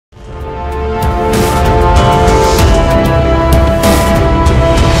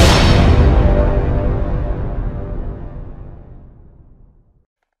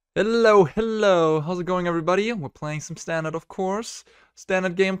Hello, how's it going everybody? We're playing some Standard, of course.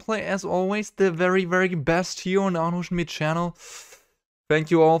 Standard gameplay, as always, the very, very best here on the Huschenbeth channel.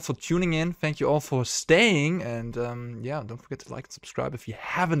 Thank you all for tuning in, thank you all for staying, and yeah, don't forget to like and subscribe if you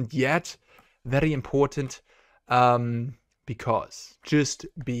haven't yet. Very important, just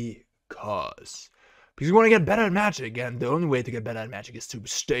because. Because you want to get better at Magic, and the only way to get better at Magic is to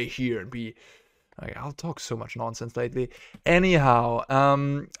stay here and be... Okay, I'll talk so much nonsense lately. Anyhow, I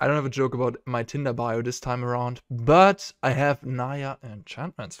don't have a joke about my Tinder bio this time around, but I have NAYA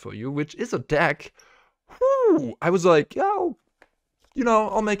Enchantments for you, which is a deck. Whew, I was like, yo,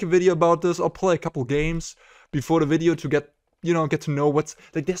 I'll make a video about this. I'll play a couple games before the video to get to know what's...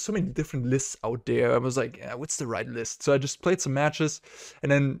 Like, there's so many different lists out there. I was like, yeah, what's the right list? So I just played some matches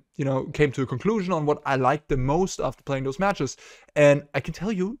and then, came to a conclusion on what I liked the most after playing those matches. And I can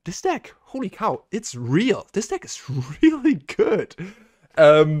tell you, this deck, holy cow, it's real. This deck is really good.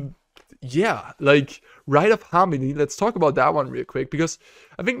 Yeah, like, Rite of Harmony, let's talk about that one real quick, because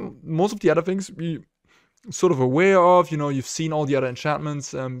I think most of the other things we sort of aware of, you've seen all the other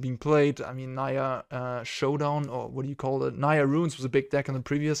enchantments being played. I mean, NAYA Showdown, or what do you call it? NAYA Runes was a big deck in the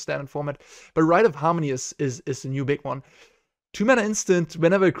previous Standard format, but Rite of Harmony is the new big one. 2-mana instant,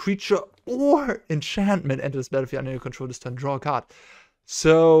 whenever a creature or enchantment enters the battlefield under your control this turn, draw a card.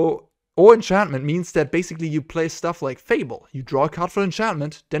 So, or enchantment means that basically you play stuff like Fable. You draw a card for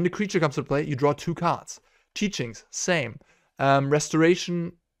enchantment, then the creature comes to play, you draw 2 cards. Teachings, same.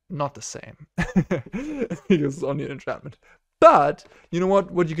 Restoration, not the same. Because it's only an enchantment. But, you know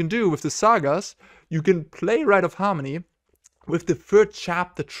what you can do with the sagas? You can play Rite of Harmony with the third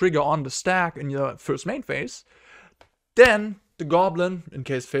chapter trigger on the stack in your first main phase. Then, the Goblin, in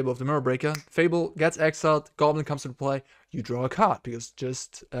case Fable of the Mirror Breaker, Fable gets exiled, Goblin comes to play, you draw a card, because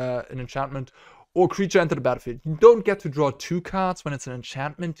just an enchantment or creature enter the battlefield. You don't get to draw 2 cards when it's an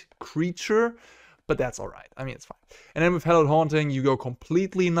enchantment creature, but that's alright. I mean, it's fine. And then with Hallowed Haunting, you go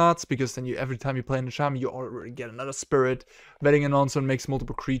completely nuts, because then every time you play an enchantment, you already get another spirit. Wedding Announcement makes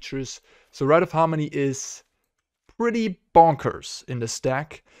multiple creatures. So Rite of Harmony is pretty bonkers in this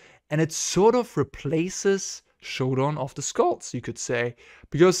deck, and it sort of replaces Showdown of the Skulls, you could say,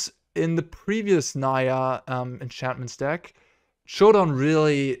 because in the previous NAYA enchantments deck, Showdown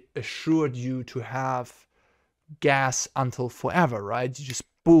really assured you to have gas until forever, right? You just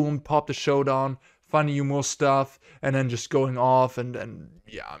boom, pop the Showdown, finding you more stuff, and then just going off and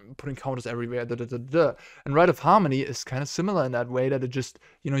yeah, putting counters everywhere. And Rite of Harmony is kind of similar in that way, that it just,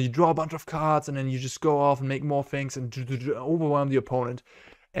 you draw a bunch of cards and then you just go off and make more things and overwhelm the opponent.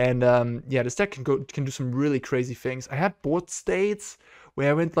 And yeah, this deck can do some really crazy things. I had board states where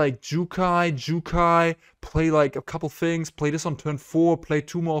I went like Jukai, play like a couple things, play this on turn 4, play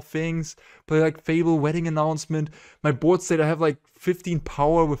 2 more things, play like Fable, Wedding Announcement. My board state, I have like 15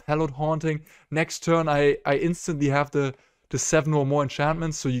 power with Hallowed Haunting. Next turn, I instantly have the 7 or more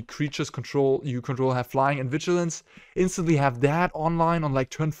enchantments, so you creatures you control have flying and vigilance. Instantly have that online on like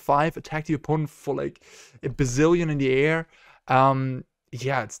turn 5, attack the opponent for like a bazillion in the air.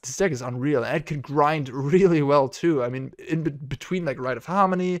 Yeah, this deck is unreal, and it can grind really well too. I mean, in between like Rite of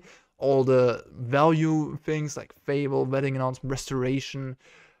Harmony, all the value things like Fable, Wedding Announcement, Restoration,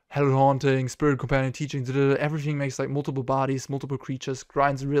 Hallowed Haunting, Spirit Companion, Teaching, everything makes like multiple bodies, multiple creatures,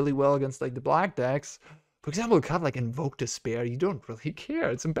 grinds really well against like the black decks. For example, a card like Invoke Despair, you don't really care.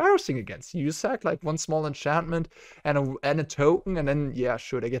 It's embarrassing against you. You sack like 1 small enchantment and a token, and then yeah,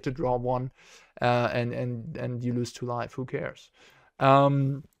 sure, they get to draw 1, and you lose 2 life. Who cares?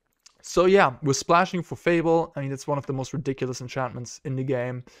 So yeah, we're splashing for Fable. I mean, it's one of the most ridiculous enchantments in the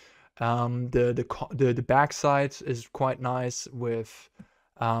game. The backside is quite nice with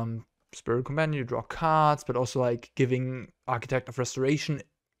Spirit Companion. You draw cards, but also like giving Architect of Restoration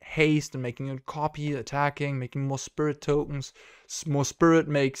haste and making a copy, attacking, making more spirit tokens. More spirit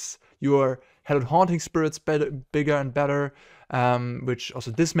makes your Hallowed Haunting spirits bigger and better. Which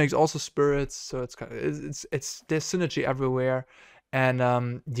also this makes also spirits. So it's there's synergy everywhere.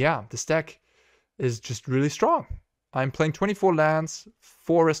 And yeah, this deck is just really strong. I'm playing 24 lands,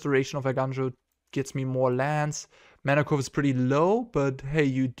 4 Restoration of Eiganjo gets me more lands. Mana curve is pretty low, but hey,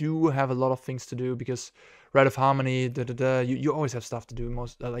 you do have a lot of things to do, because Rite of Harmony, you always have stuff to do.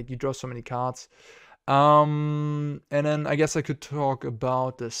 Like you draw so many cards. And then I guess I could talk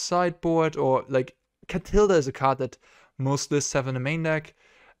about the sideboard, or like Katilda is a card that most lists have in the main deck.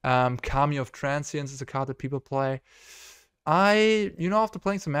 Cameo of Transience is a card that people play. After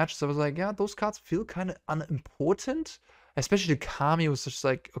playing some matches, I was like, yeah, those cards feel kind of unimportant. Especially the Kami was just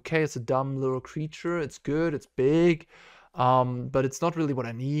like, okay, it's a dumb little creature, it's good, it's big, but it's not really what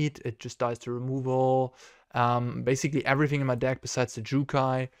I need. It just dies to removal. Basically everything in my deck besides the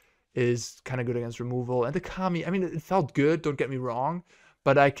Jukai is kind of good against removal. And the Kami, I mean, it felt good, don't get me wrong,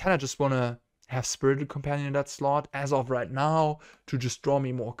 but I kind of just want to have Spirited Companion in that slot as of right now to just draw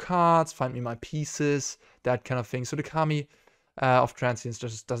me more cards, find me my pieces, that kind of thing. So the Kami of Transience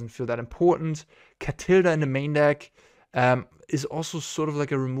just doesn't feel that important. Katilda in the main deck is also sort of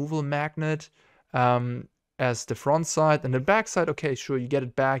like a removal magnet as the front side. And the back side, okay, sure, you get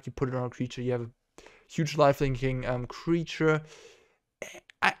it back, you put it on a creature, you have a huge lifelinking creature.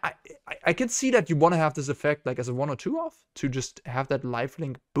 I can see that you want to have this effect like as a 1 or 2 off to just have that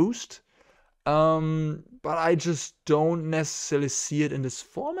lifelink boost. But I just don't necessarily see it in this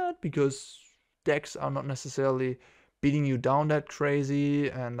format because decks are not necessarily beating you down that crazy.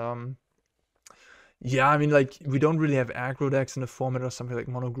 And yeah, I mean, like, we don't really have aggro decks in the format or something like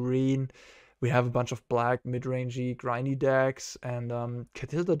mono green. We have a bunch of black mid-rangey grindy decks, and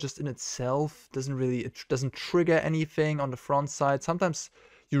Katilda just in itself doesn't trigger anything on the front side. Sometimes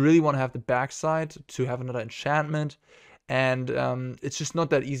you really want to have the back side to have another enchantment, and it's just not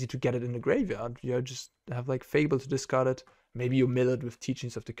that easy to get it in the graveyard. You just have like Fable to discard it. Maybe you mill it with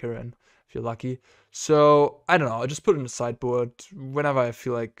Teachings of the Kirin if you're lucky. So I don't know. I just put it in the sideboard whenever I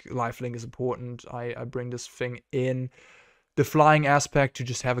feel like lifelink is important. I bring this thing in. The flying aspect to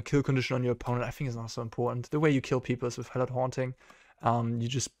just have a kill condition on your opponent, I think is not so important. The way you kill people is with Hallowed Haunting. You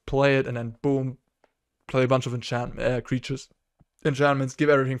just play it and then boom, play a bunch of enchantments, give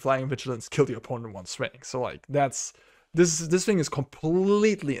everything flying and vigilance, kill the opponent in one swing. So like this thing is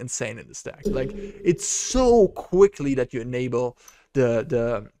completely insane in this deck. Like it's so quickly that you enable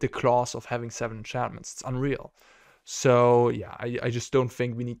the clause of having 7 enchantments. It's unreal. So yeah, I just don't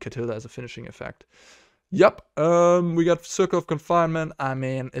think we need Katilda as a finishing effect. Yep, we got Circle of Confinement. I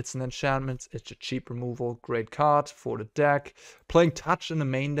mean, it's an enchantment. It's a cheap removal. Great card for the deck. Playing Touch in the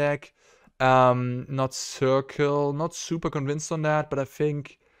main deck. Not Circle. Not super convinced on that, but I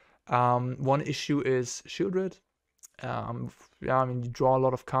think one issue is Shieldred. Yeah, I mean, you draw a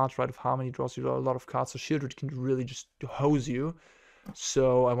lot of cards. Rite of Harmony draws you a lot of cards, so Shieldred can really just hose you.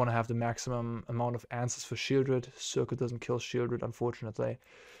 So I want to have the maximum amount of answers for Shieldred. Circle doesn't kill Shieldred, unfortunately.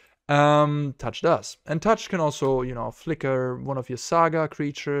 Touch does. And Touch can also, you know, flicker one of your Saga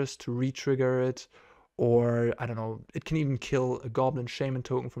creatures to re-trigger it. Or, I don't know, it can even kill a Goblin Shaman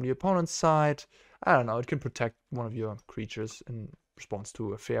token from the opponent's side. I don't know, it can protect one of your creatures in response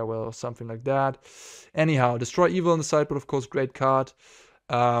to a Farewell or something like that. Anyhow, Destroy Evil on the sideboard, of course, great card.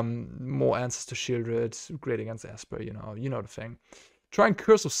 More answers to Shieldred, great against Esper, you know the thing. Trying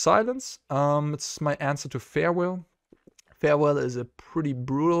Curse of Silence. It's my answer to Farewell. Farewell is a pretty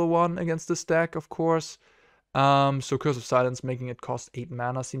brutal one against this deck, of course. So Curse of Silence, making it cost 8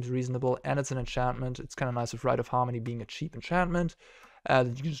 mana seems reasonable, and it's an enchantment. It's kind of nice with Rite of Harmony being a cheap enchantment.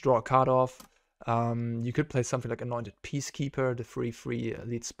 You can just draw a card off. You could play something like Anointed Peacekeeper, the free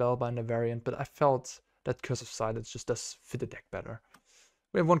Elite Spellbinder variant, but I felt that Curse of Silence just does fit the deck better.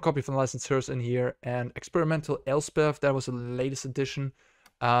 We have 1 copy from the Licensors in here, and Experimental Elspeth, that was the latest edition.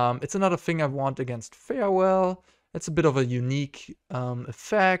 It's another thing I want against Farewell. It's a bit of a unique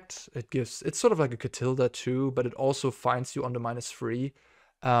effect. It's sort of like a Katilda too, but it also finds you on the -3.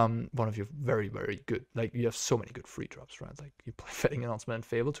 One of your very, very good, like you have so many good free drops, right? Like you play Fetting Announcement and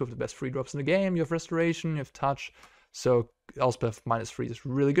Fable, 2 of the best free drops in the game. You have Restoration, you have Touch. So Elspeth -3 is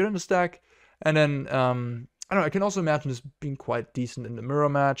really good in this deck. And then, I don't know, I can also imagine this being quite decent in the mirror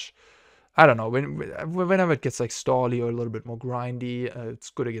match. I don't know, whenever it gets like stally or a little bit more grindy,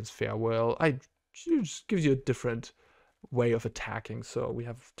 it's good against Farewell. It just gives you a different way of attacking. So we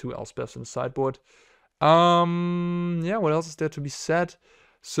have 2 Elspeths in the sideboard. Yeah, what else is there to be said?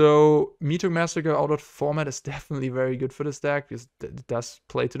 So Meteor Massacre out of format is definitely very good for this deck because it does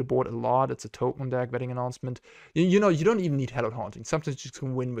play to the board a lot. It's a token deck, Vetting Announcement. You know, you don't even need Hallowed Haunting. Sometimes you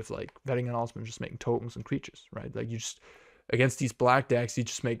can win with like Vetting Announcement, just making tokens and creatures, right? Like you just, against these black decks, you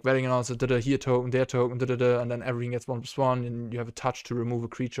just make Vetting Announcement, here token, there token, and then everything gets 1/1, and you have a touch to remove a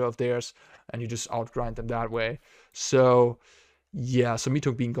creature of theirs, and you just outgrind them that way. So yeah, so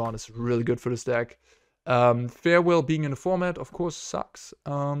Meteor being gone is really good for this deck. Farewell being in the format, of course, sucks.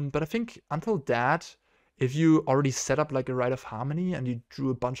 But I think until that, if you already set up like a Rite of Harmony and you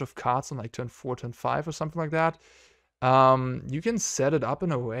drew a bunch of cards on like turn 4, turn 5 or something like that, you can set it up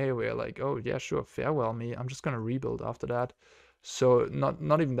in a way where like, oh yeah, sure, Farewell me, I'm just gonna rebuild after that. So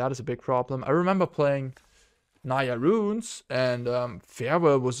not even that is a big problem. I remember playing NAYA Runes, and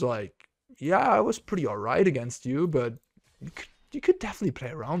Farewell was like, yeah, I was pretty alright against you, but you could definitely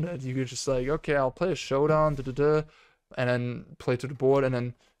play around it. You could just like, okay, I'll play a showdown, and then play to the board, and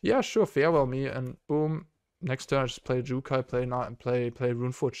then yeah, sure, Farewell me, and boom, next turn I just play Jukai, play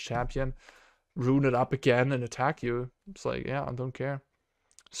Runeforge Champion, rune it up again, and attack you. It's like, yeah, I don't care.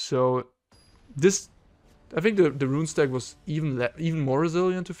 So this, I think the rune stack was even more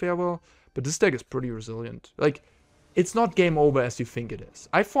resilient to Farewell, but this deck is pretty resilient. Like, it's not game over as you think it is.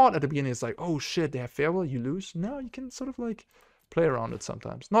 I thought at the beginning it's like, oh shit, they have Farewell, you lose. No, you can sort of like play around it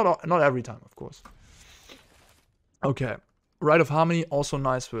sometimes. Not every time, of course. Okay, Rite of Harmony, also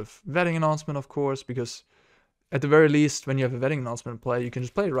nice with Wedding Announcement, of course, because at the very least, when you have a Wedding Announcement in play, you can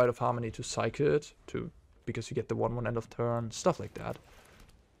just play Rite of Harmony to cycle it, because you get the 1/1 end of turn, stuff like that.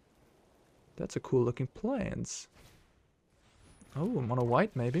 That's a cool looking plains. Oh, mono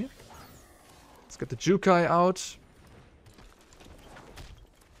white maybe. Let's get the Jukai out.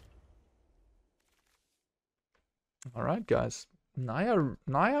 Alright, guys.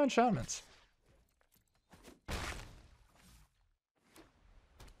 NAYA Enchantments.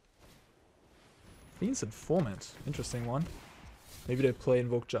 Fiend's Informant. Interesting one. Maybe they play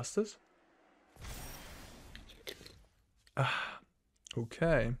Invoke Justice?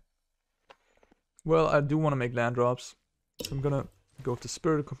 Okay. Well, I do want to make land drops. So I'm gonna go to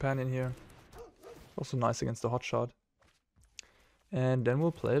Spirited Companion here. Also nice against the Hotshot. And then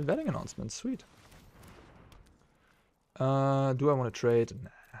we'll play Wedding Announcement. Sweet. Do I want to trade?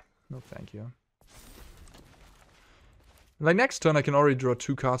 Nah, no thank you. Like next turn I can already draw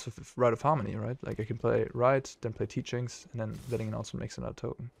 2 cards with Rite of Harmony, right? Like I can play Rite, then play Teachings, and then Wedding Announcement makes another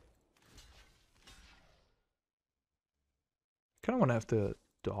token. Kinda wanna have the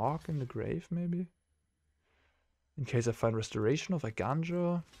Dog in the grave, maybe? In case I find Restoration of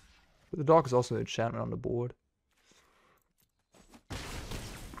Eiganjo. But the Dog is also an enchantment on the board.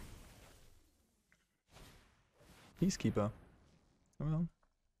 Peacekeeper. Well,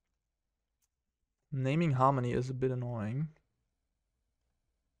 naming Harmony is a bit annoying.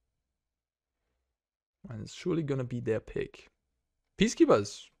 And it's surely gonna be their pick. Peacekeeper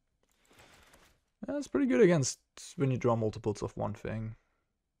is... yeah, it's pretty good against when you draw multiples of one thing.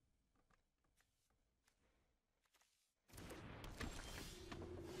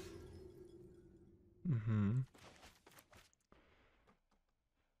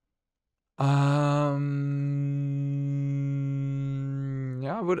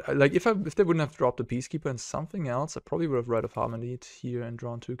 Yeah, I would like if they wouldn't have dropped the Peacekeeper and something else, I probably would have Rite of Harmony here and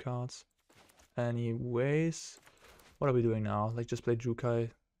drawn 2 cards. Anyways, what are we doing now? Like just play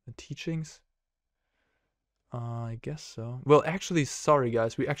Jukai and Teachings? I guess so. Well, actually, sorry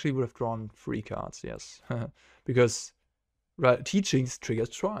guys, we actually would have drawn 3 cards, yes, because Teachings triggers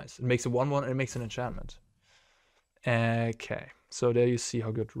twice. It makes a 1/1 and it makes an enchantment. Okay, so there you see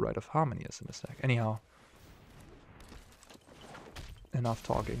how good Rite of Harmony is in this deck. Anyhow, enough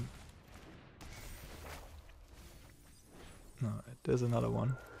talking. Alright, there's another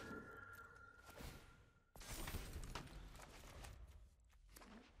one.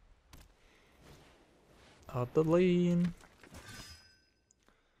 Out the lane.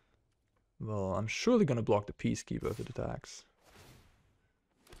 Well, I'm surely gonna block the Peacekeeper if it attacks.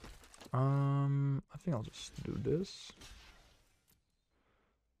 I think I'll just do this.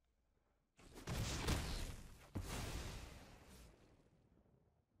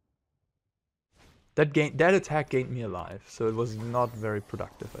 That attack gained me alive, so it was not very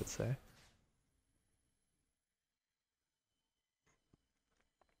productive, I'd say.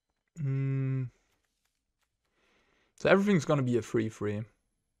 So everything's gonna be a 3/3.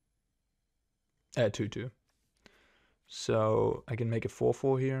 2/2. So I can make a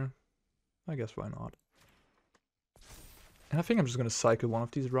 4/4 here. I guess why not? And I think I'm just gonna cycle one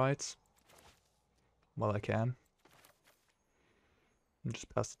of these rights while I can. And just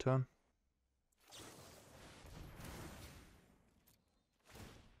pass the turn.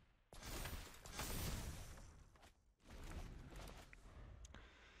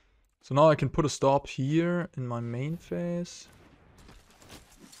 So now I can put a stop here in my main phase.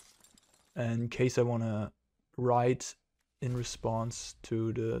 And in case I want to write in response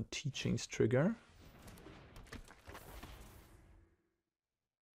to the Teachings trigger.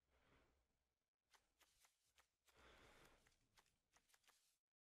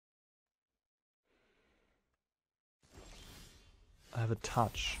 I have a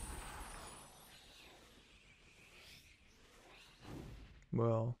touch.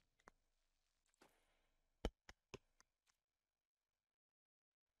 Well.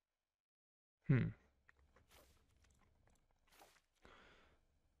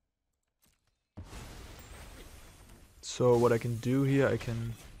 So what I can do here, I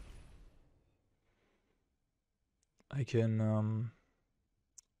can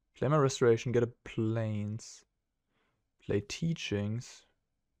play my Restoration, get a Plains, play Teachings,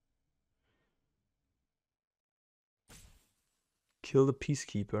 kill the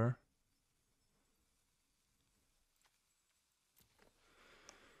Peacekeeper.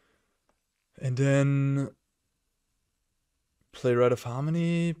 And then play Rite of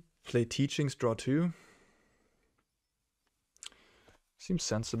Harmony, play Teachings, draw 2. Seems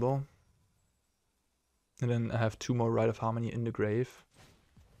sensible. And then I have 2 more Rite of Harmony in the grave.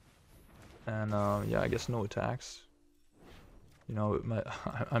 And yeah, I guess no attacks. You know,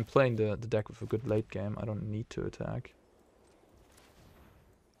 I'm playing the deck with a good late game. I don't need to attack.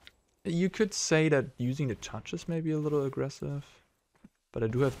 You could say that using the touches may be a little aggressive. But I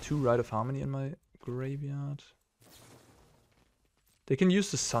do have 2 Rite of Harmony in my graveyard. They can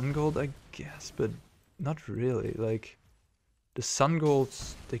use the Sun Gold, I guess, but not really. Like, the Sun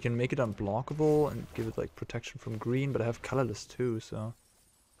Golds, they can make it unblockable and give it like protection from green, but I have colorless too, so.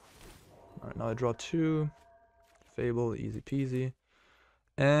 Alright, now I draw 2. Fable, easy peasy.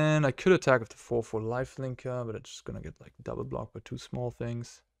 And I could attack with the 4/4 lifelinker, but it's just gonna get like double blocked by 2 small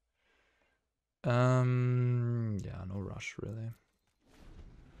things. Yeah, no rush really.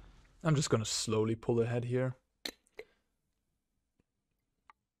 I'm just gonna slowly pull ahead here.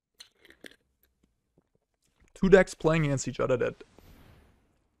 Two decks playing against each other that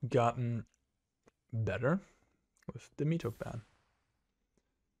gotten better with the Meatok ban.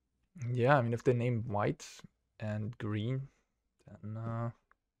 Yeah, I mean, if they name white and green, then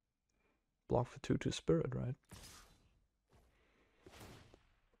block for 2/2 spirit, right?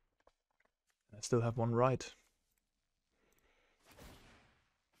 I still have 1 right.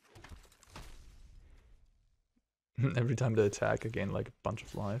 Every time they attack, I gain like a bunch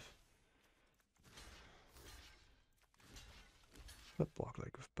of life. But block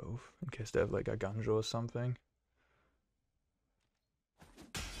like with both, in case they have like Eiganjo or something.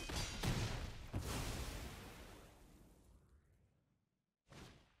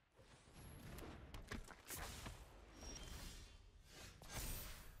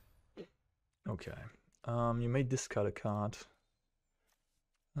 Okay. You may discard a card.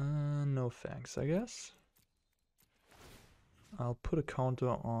 No thanks, I guess. I'll put a counter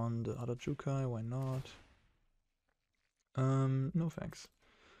on the other Jukai, why not? No thanks.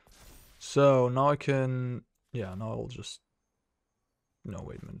 So now I can, yeah, now I'll just, no,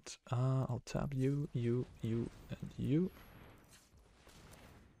 wait a minute. I'll tap you, and you.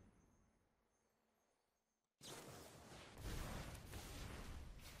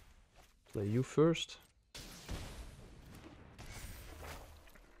 Play you first.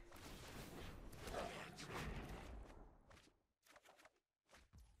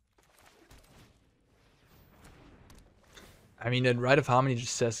 I mean, that Rite of Harmony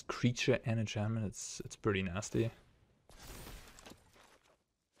just says creature and enchantment. It's pretty nasty.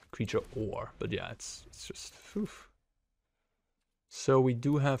 Creature or, but yeah, it's just oof. So we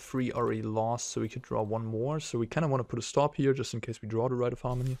do have 3 already lost, so we could draw 1 more. So we kind of want to put a stop here, just in case we draw the Rite of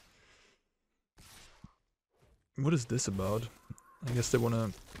Harmony. What is this about? I guess they want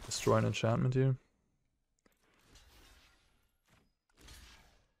to destroy an enchantment here.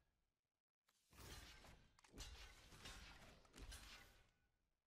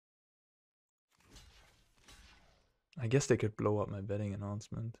 I guess they could blow up my betting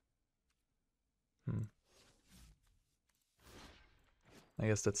announcement. I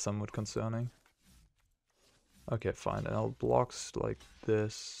guess that's somewhat concerning. Okay, fine. I'll block like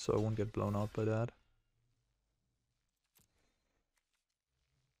this, so I won't get blown out by that.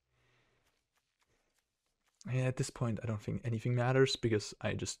 Yeah, at this point, I don't think anything matters, because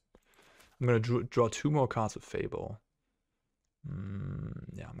I'm gonna draw 2 more cards with Fable.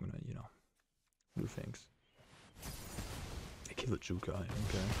 Yeah, I'm gonna, you know, do things. I kill a Jukai,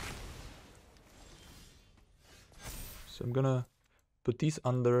 okay. So I'm gonna put these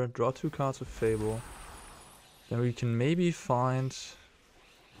under, draw 2 cards with Fable. Then we can maybe find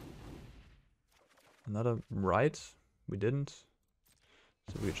another right. We didn't.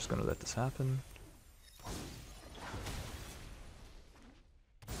 So we're just gonna let this happen.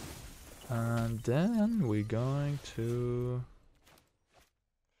 And then we're going to...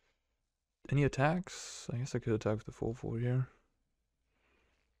 Any attacks? I guess I could attack with the 4/4 here.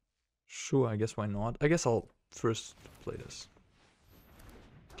 Sure, I guess why not? I guess I'll first play this.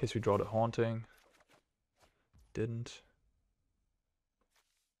 In case we draw the Haunting. Didn't.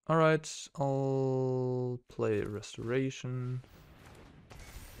 Alright, I'll play Restoration.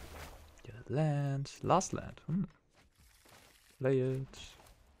 Get a land. Last land. Play it.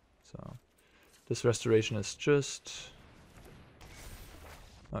 So, this Restoration is just...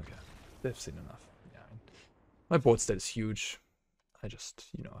 Okay, they've seen enough. Yeah, my board state is huge. I just,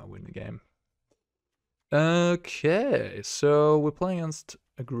 you know, I win the game. Okay, so we're playing against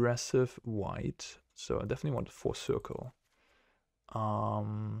aggressive white. So I definitely want to force circle.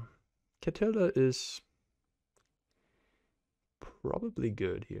 Katilda is probably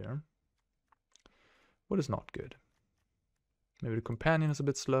good here. What is not good? Maybe the companion is a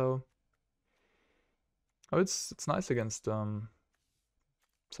bit slow. Oh, it's nice against some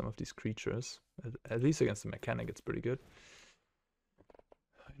of these creatures. At least against the mechanic, it's pretty good.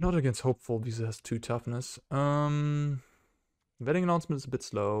 Not against Hopeful because it has 2 toughness. Wedding Announcement is a bit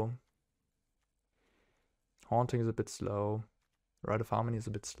slow. Haunting is a bit slow. Rite of Harmony is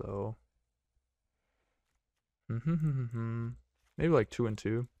a bit slow. Maybe like 2 and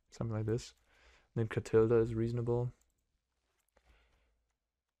 2, something like this. And then Katilda is reasonable.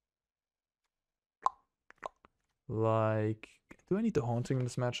 Like, do I need the Haunting in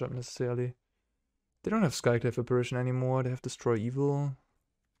this matchup necessarily? They don't have Skyclave Apparition anymore. They have Destroy Evil.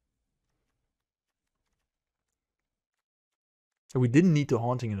 We didn't need the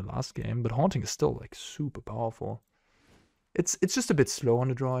Haunting in the last game, but Haunting is still like super powerful. It's just a bit slow on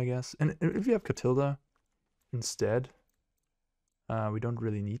the draw, I guess. And if you have Katilda instead, we don't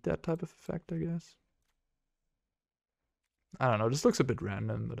really need that type of effect, I guess. I don't know. This looks a bit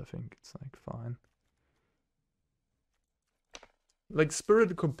random, but I think it's like fine. Like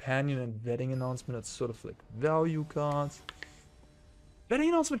Spirit Companion and Wedding Announcement, that's sort of like value cards. Wedding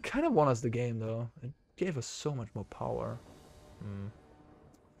Announcement kind of won us the game though. It gave us so much more power.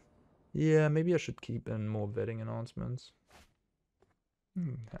 Yeah, maybe I should keep in more Wedding Announcements.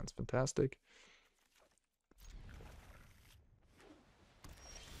 That's fantastic.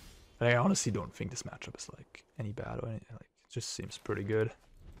 But I honestly don't think this matchup is like any bad or anything. Like, it just seems pretty good.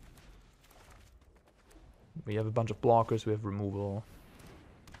 We have a bunch of blockers, we have removal.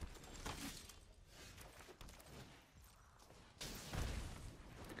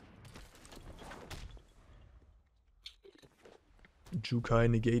 Jukai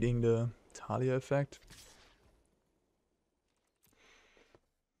negating the Talia effect.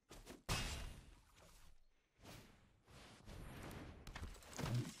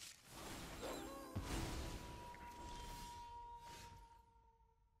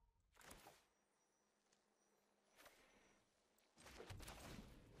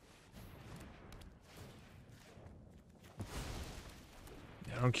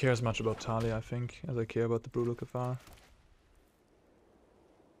 I don't care as much about Talia, I think, as I care about the Brutal Cathar.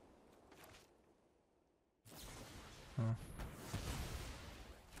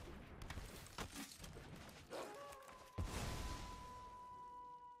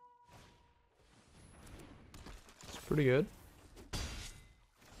 It's pretty good.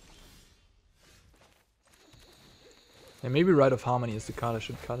 Yeah, maybe Rite of Harmony is the card I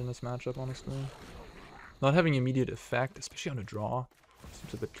should cut in this matchup, honestly. Not having immediate effect, especially on the draw.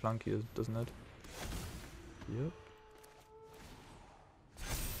 Seems a bit clunky, doesn't it? Yep.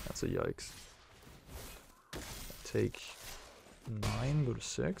 That's a yikes. Take 9, go to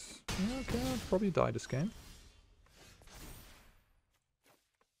 6. Yeah, okay, I'll probably die this game.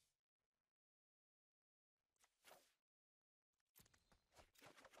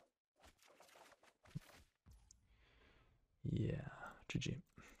 Yeah, GG.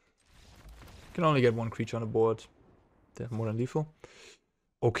 Can only get 1 creature on the board. They have more than lethal.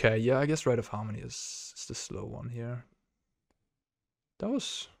 Okay, yeah, I guess Rite of Harmony is the slow one here. That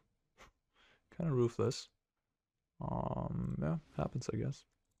was kind of ruthless. Yeah, happens, I guess.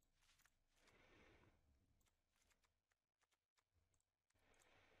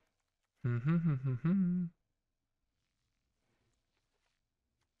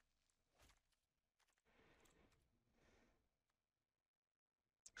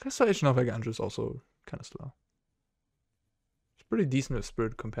 Restoration of Eiganjo is also kind of slow. It's pretty decent with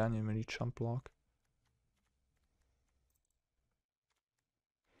Spirit Companion when you chump block.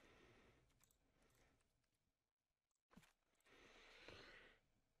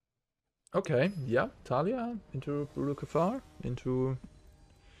 Okay, yeah, Talia into Brutal Cathar, into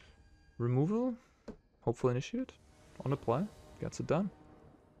removal, Hopeful Initiate, on the play, gets it done.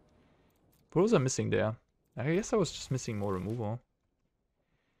 What was I missing there? I guess I was just missing more removal.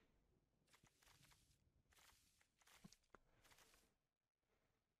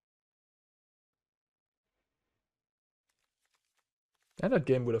 And that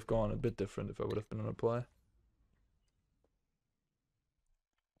game would have gone a bit different if I would have been on a play.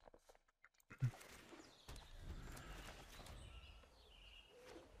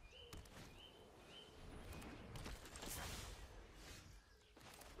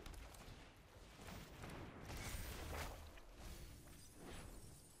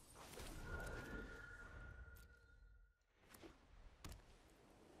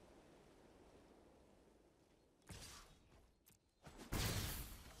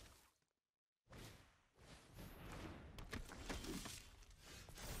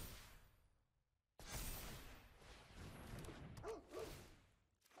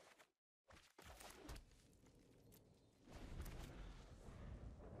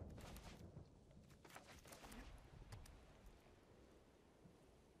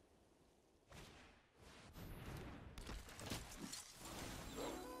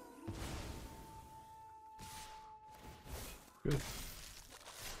 Good.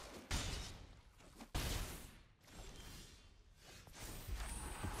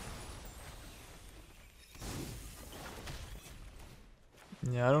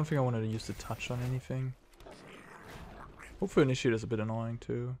 Yeah, I don't think I wanted to use the touch on anything. Hopefully initiate is a bit annoying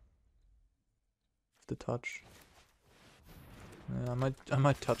too. The touch. Yeah, I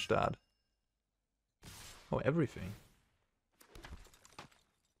might touch that. Oh, everything.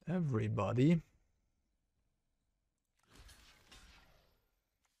 Everybody.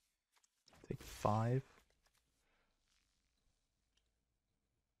 Take 5.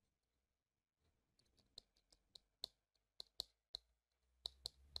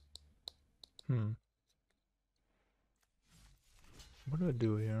 What do I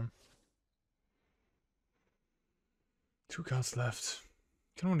do here? 2 cards left.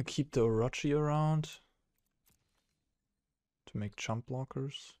 Kind of want to keep the Orochi around to make chump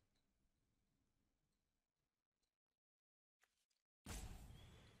blockers.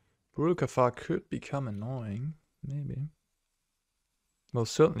 Burukafar could become annoying, maybe. Well,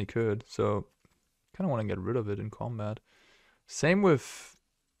 certainly could, so kind of want to get rid of it in combat. Same with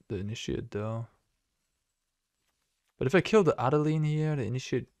the Initiate, though. But if I kill the Adeline here, the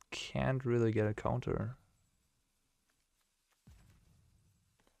Initiate can't really get a counter.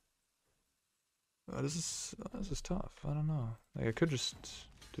 Oh, this is tough. I don't know. Like, I could just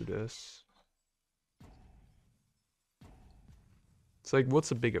do this. It's like,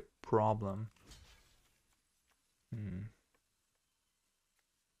 what's a bigger problem?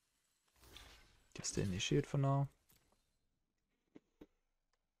 Guess the Initiate for now.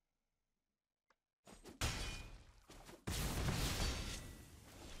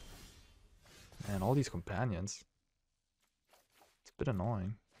 Man, all these companions. It's a bit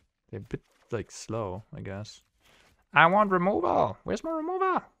annoying. They're a bit, like, slow, I guess. I want removal! Where's my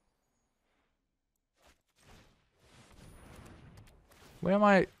removal? Where are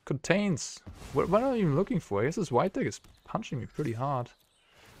my contains? What are you even looking for? I guess this white deck is punching me pretty hard.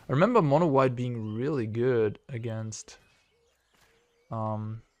 I remember mono white being really good against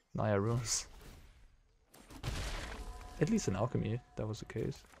NAYA runes. At least in alchemy, that was the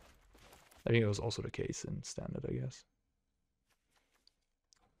case. I think it was also the case in standard, I guess.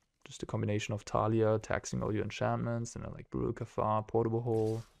 Just a combination of Talia, taxing all your enchantments, and then like Burukafar, Portable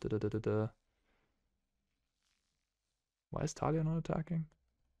Hole, da-da-da-da-da. Why is Talia not attacking?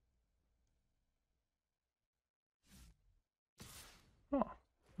 Oh,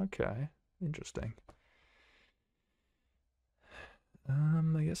 okay. Interesting.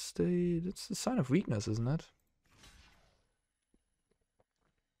 I guess it's a sign of weakness, isn't it?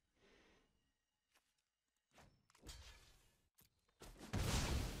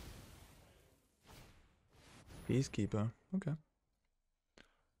 Peacekeeper, okay.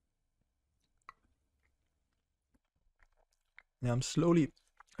 Yeah, I'm slowly,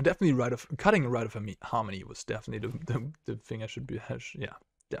 definitely cutting Rite of Harmony was definitely the thing I should be, yeah,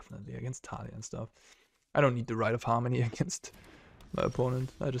 definitely against Talia and stuff. I don't need the Rite of Harmony against my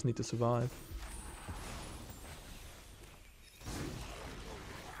opponent, I just need to survive.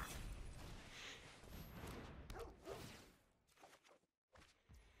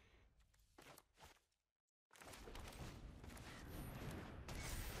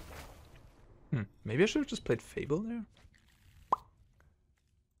 Maybe I should have just played Fable there?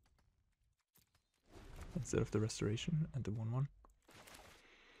 Instead of the Restoration and the 1/1.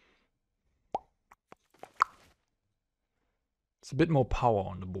 It's a bit more power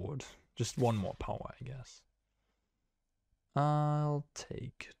on the board. Just one more power, I guess. I'll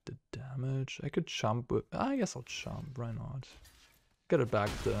take the damage. I could chump with... I guess I'll chump. Why not? Get it back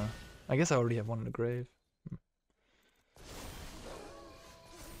there. I guess I already have one in the grave.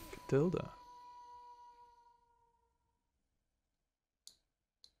 Katilda.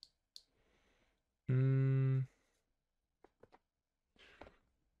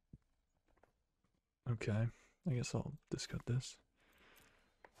 Okay, I guess I'll discard this.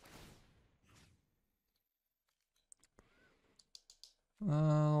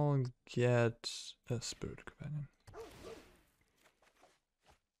 I'll get a Spirit Companion.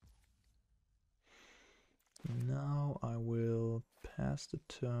 Now I will pass the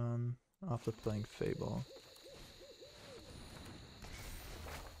turn after playing Fable.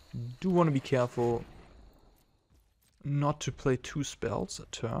 Do want to be careful not to play 2 spells a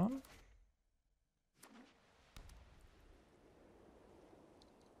turn.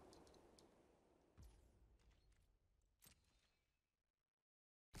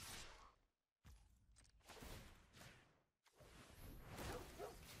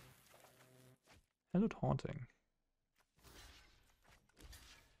 Hallowed Haunting.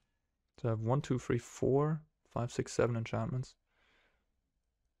 So I have 1, 2, 3, 4, 5, 6, 7 enchantments.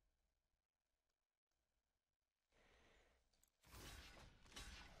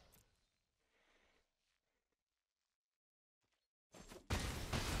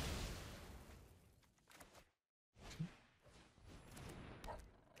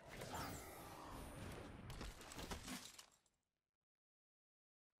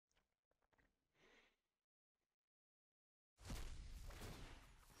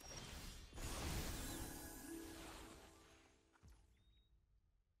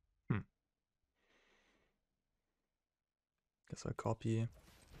 Guess I copy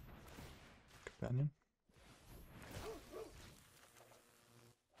companion.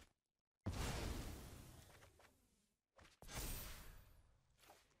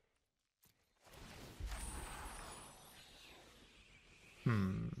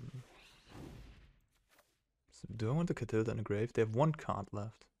 So do I want the Katilda in the grave? They have 1 card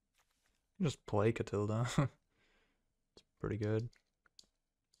left. Just play Katilda. It's pretty good.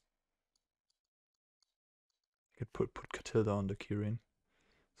 I could put Katilda on the Kirin.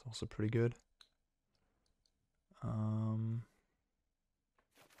 It's also pretty good.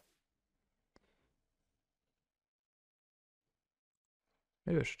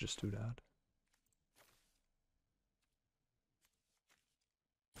 Maybe I should just do that.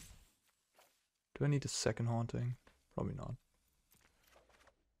 Do I need a second haunting? Probably not.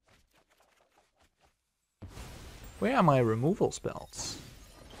 Where are my removal spells?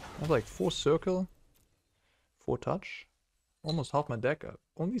 I have like 4 circle, 4 touch. Almost half my deck. I've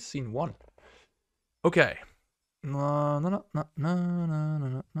only seen 1. Okay. No.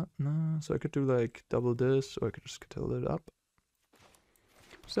 So I could do like double this, or I could just Katilda it up.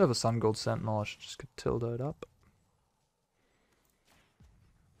 Still have a Sun Gold Sentinel, I should just Katilda it up.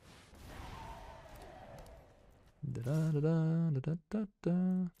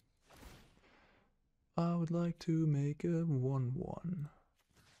 I would like to make a 1/1.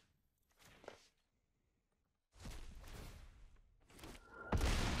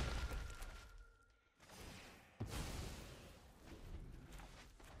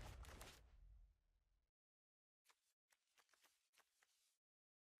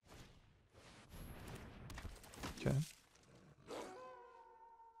 Okay.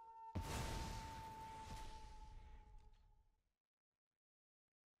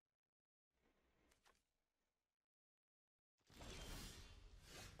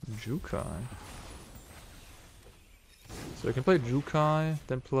 Jukai. So I can play Jukai,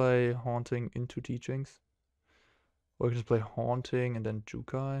 then play Haunting into Teachings. Or I can just play Haunting and then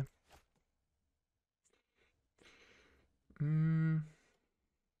Jukai. I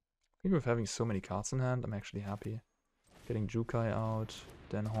think with having so many cards in hand, I'm actually happy. Getting Jukai out,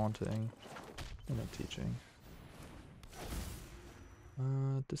 then Haunting, and then Teaching.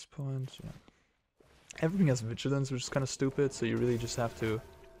 At this point, yeah. Everything has Vigilance, which is kind of stupid, so you really just have to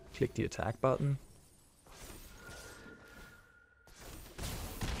click the attack button.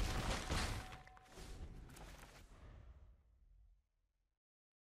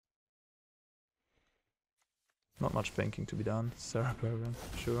 Not much banking to be done. Sarah program,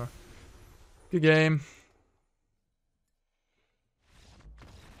 sure. Good game.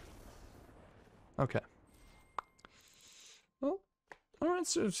 Okay. Well, alright,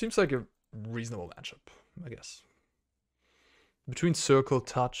 so it seems like a reasonable matchup, I guess. Between Circle,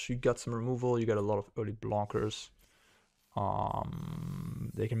 Touch, you got some removal, you got a lot of early blockers.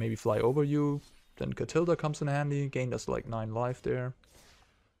 They can maybe fly over you. Then Katilda comes in handy, gained us like 9 life there.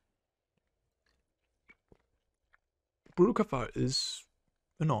 Brukafar is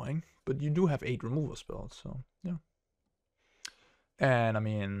annoying, but you do have 8 removal spells, so yeah. And I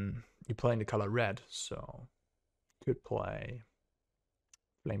mean, you're playing the color red, so you could play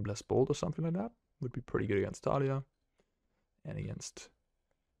Flameless Bolt or something like that. Would be pretty good against Talia and against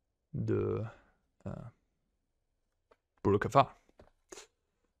the Brukafar.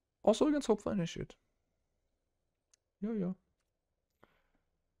 Also against Hopeful Initiate. Yeah.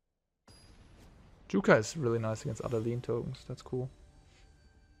 Jukai is really nice against other lean tokens. That's cool.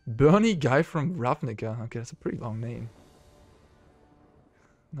 Bernie Guy from Ravnica. Okay, that's a pretty long name.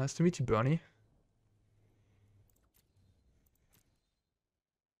 Nice to meet you, Bernie.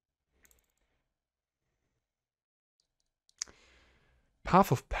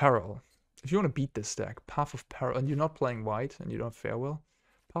 Path of Peril. If you want to beat this deck, Path of Peril, and you're not playing white and you don't have Farewell,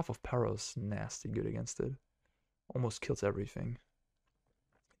 Path of Peril is nasty good against it. Almost kills everything.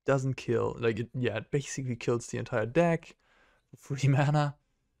 Doesn't kill, like, it basically kills the entire deck. 3 mana.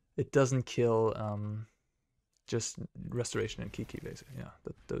 It doesn't kill just Restoration and Kiki, basically. Yeah,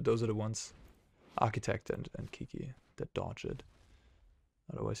 those are the ones, Architect and Kiki, that dodge it.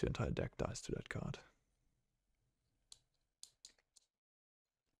 Otherwise your entire deck dies to that card.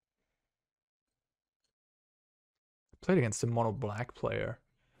 Played against a mono black player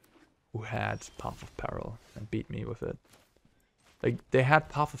who had Path of Peril and beat me with it. Like, they had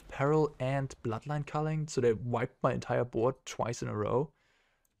Path of Peril and Bloodline Culling, so they wiped my entire board twice in a row.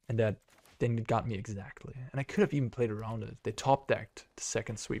 And that then it got me exactly. And I could have even played around it. They top decked the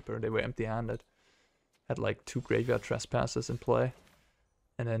second sweeper. They were empty-handed. Had like 2 graveyard trespassers in play.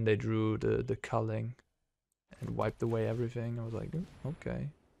 And then they drew the culling and wiped away everything. I was like, okay.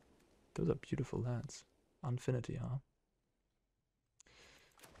 Those are beautiful lands. Infinity, huh?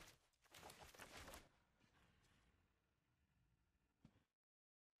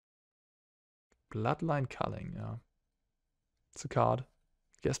 Bloodline Culling, yeah. It's a card.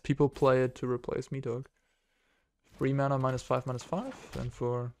 Guess people play it to replace Meatog. 3 mana, -5, -5. And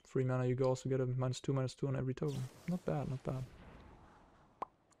for 3 mana you also get a -2/-2 on every token. Not bad, not bad.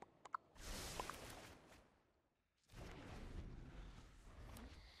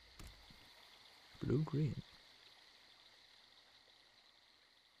 Blue-green.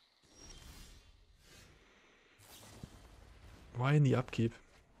 Why in the upkeep?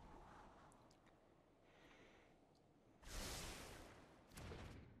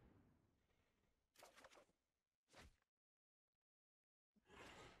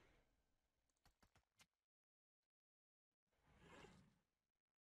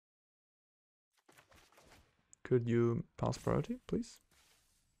 Could you pass priority, please?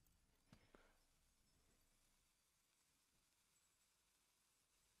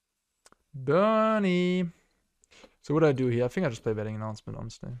 Bernie! So what do I do here? I think I just play Wedding Announcement,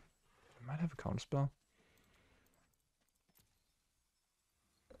 honestly. I might have a counterspell.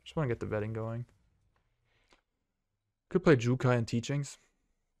 Just want to get the wedding going. Could play Jukai and Teachings.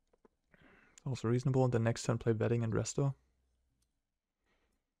 Also reasonable. And then next turn play Wedding and Resto.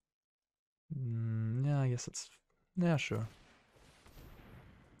 Yeah, I guess it's... Yeah, sure.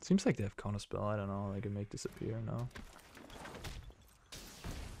 Seems like they have counterspell. I don't know. They can make disappear now.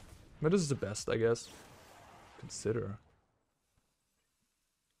 But this is the best, I guess. Consider.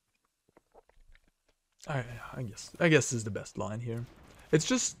 I guess this is the best line here. It's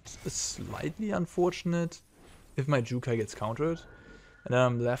just slightly unfortunate if my Jukai gets countered, and then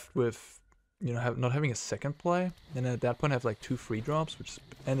I'm left with, you know, not having a second play. And at that point I have like 2 free drops,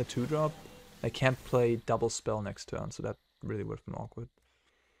 and a 2-drop. I can't play double spell next turn, so that really would have been awkward.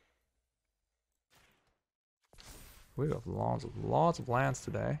 We have lots of lands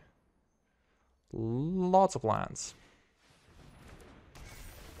today. Lots of lands.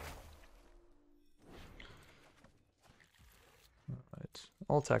 Alright,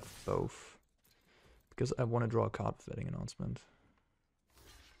 I'll attack both. Because I want to draw a card with Wedding Announcement.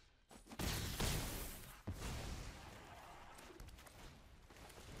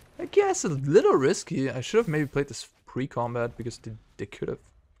 I guess a little risky. I should have maybe played this pre-combat because they could have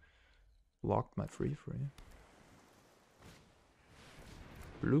locked my free.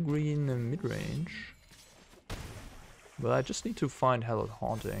 Blue-green mid-range. But I just need to find Hallowed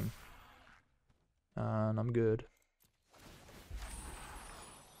Haunting. And I'm good.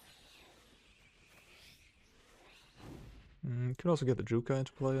 Could also get the Jukai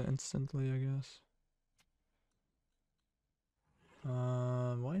into play instantly, I guess.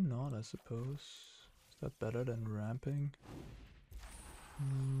 Why not, I suppose? Is that better than ramping?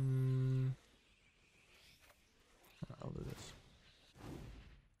 I'll do this.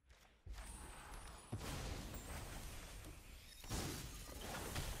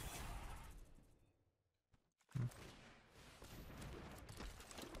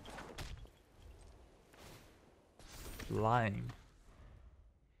 Lying.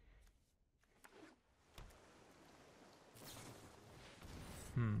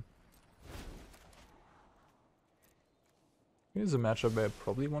 Here's a matchup where I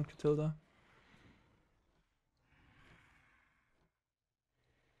probably want Katilda.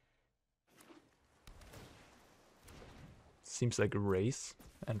 Seems like a race,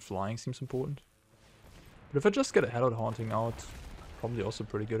 and flying seems important. But if I just get a Hallowed Haunting out, probably also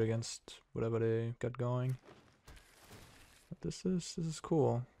pretty good against whatever they got going. But this is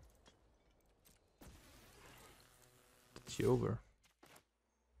cool. It's over.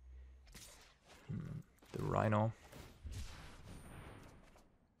 The Rhino.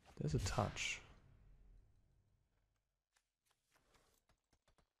 There's a touch.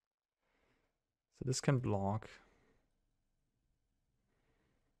 So this can block.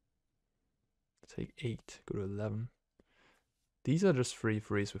 Take 8, go to 11. These are just free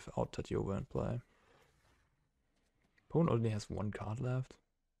freeze without Tatyova in play. Opponent only has 1 card left.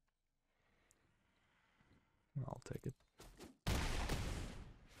 I'll take it.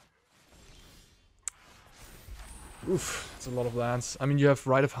 Oof, it's a lot of lands. I mean, you have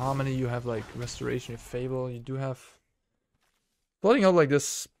Rite of Harmony, you have like Restoration of Fable, you do have Flooding out like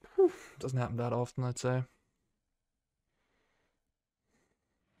this doesn't happen that often, I'd say.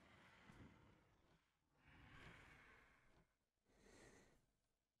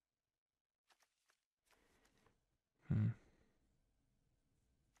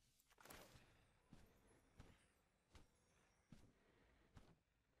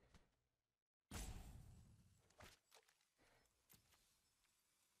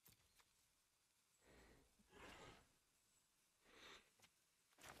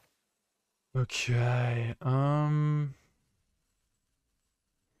 Okay, yeah.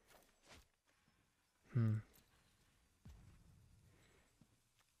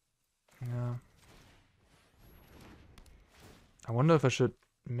 I wonder if I should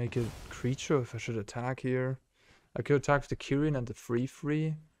make a creature, or if I should attack here. I could attack the Kirin and the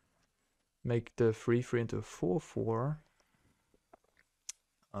 3/3. Make the 3/3 into a 4/4.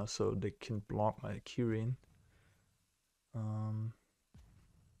 So they can block my Kirin.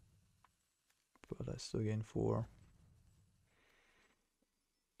 But I still gain 4.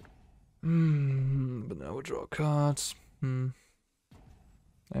 But now we draw cards. I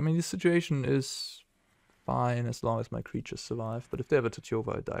mean, this situation is fine as long as my creatures survive. But if they have a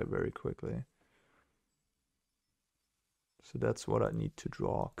Tachova, I die very quickly. So that's what I need to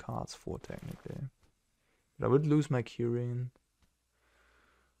draw cards for, technically. But I would lose my Kirin.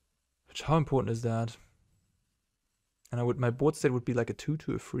 Which, how important is that? And my board state would be like a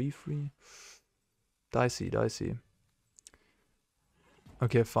 2/2, a 3/3. Dicey, dicey.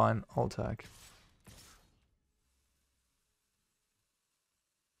 Okay, fine. I'll attack.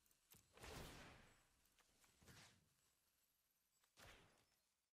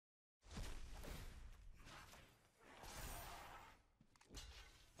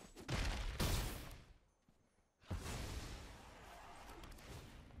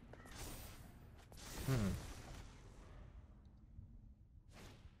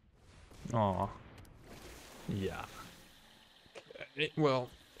 Aw. Yeah. Okay. Well,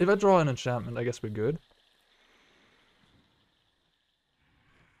 if I draw an enchantment, I guess we're good.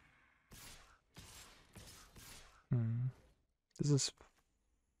 This is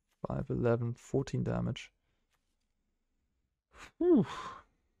 5, 11, 14 damage. Whew.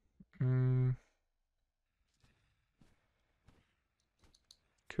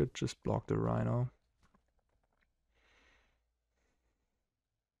 Could just block the Rhino.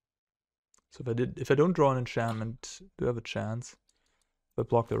 So if I don't draw an enchantment, do I have a chance? If I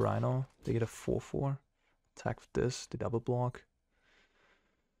block the Rhino, they get a 4/4. Attack with this, they double block.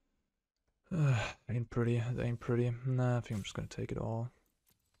 Ain't pretty, it ain't pretty. Nah, I think I'm just gonna take it all.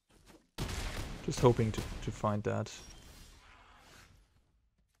 Just hoping to find that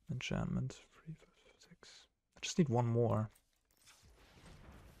enchantment. 3, 5, 6. I just need one more.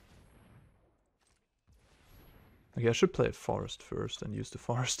 Okay, I should play a forest first and use the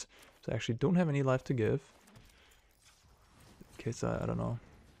forest. So I actually don't have any life to give. In case I don't know.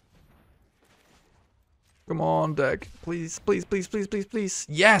 Come on, deck. Please, please, please, please, please, please.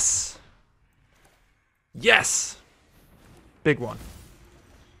 Yes! Yes! Big one.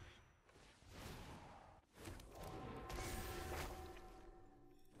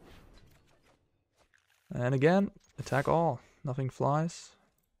 And again, attack all. Nothing flies.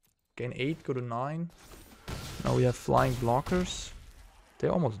 Gain 8, go to 9. Now we have flying blockers.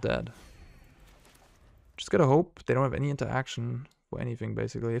 They're almost dead. Just gotta hope they don't have any interaction for anything,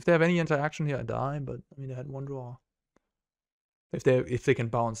 basically. If they have any interaction here, I die, but I mean, they had one draw. If they can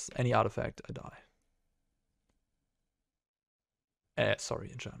bounce any artifact, I die.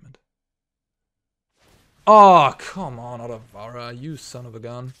 Sorry, enchantment. Oh, come on, Otavara, you son of a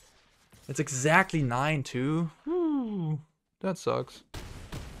gun. It's exactly 9 too. Whew, that sucks.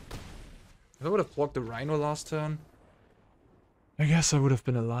 If I would have blocked the Rhino last turn, I guess I would have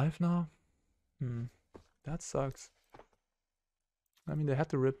been alive now. That sucks. I mean, they had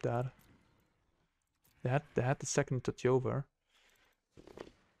to rip that. They had the second touch over.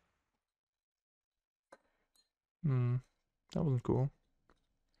 That wasn't cool.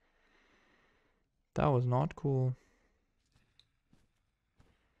 That was not cool.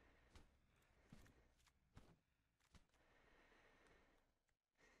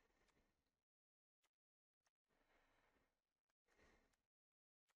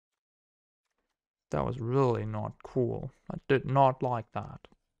 That was really not cool. I did not like that.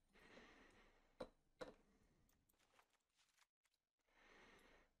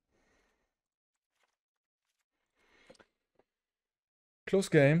 Close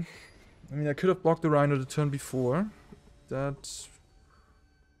game. I mean, I could have blocked the Rhino the turn before. That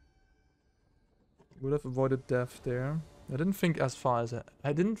would have avoided death there. I didn't think as far as I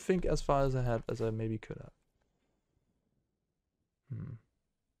had as I maybe could have.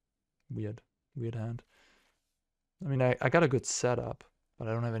 Weird hand. I mean, I got a good setup, but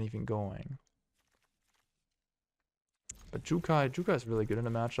I don't have anything going. But Jukai is really good in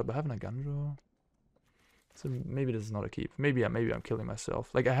a matchup. I have an Eiganjo. So maybe this is not a keep. Maybe I'm killing myself.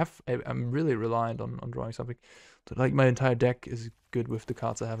 Like I'm really reliant on drawing something. Like my entire deck is good with the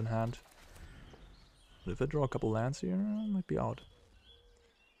cards I have in hand. But if I draw a couple lands here, I might be out.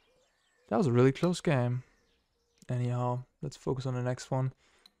 That was a really close game. Anyhow, let's focus on the next one.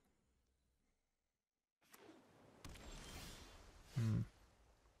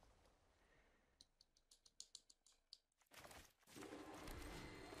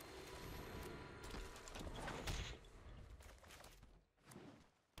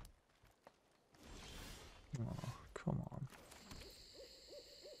 Oh, come on.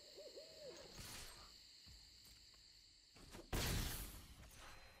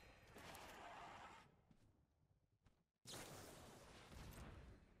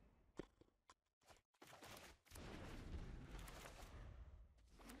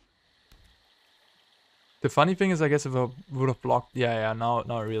 The funny thing is, I guess if I would have blocked, now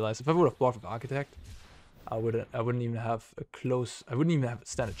I realize if I would have blocked with Architect, I wouldn't even have a close. I wouldn't even have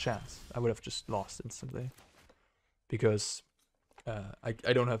stand a chance. I would have just lost instantly, because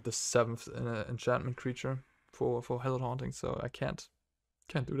I don't have the 7th enchantment creature for Hallowed Haunting, so I can't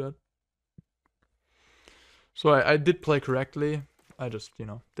do that. So I did play correctly. I just, you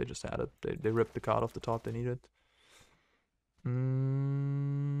know, they just had it. They ripped the card off the top they needed.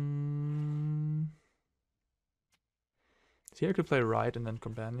 See, I could play Rite and then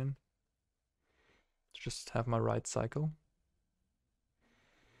Companion. Just have my Rite cycle.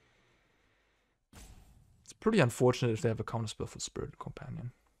 It's pretty unfortunate if they have a counter spell for Spirit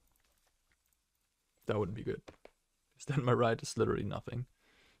Companion. That wouldn't be good. Because then my Rite is literally nothing.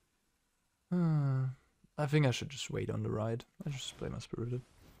 I think I should just wait on the Rite. I should just play my Spirited.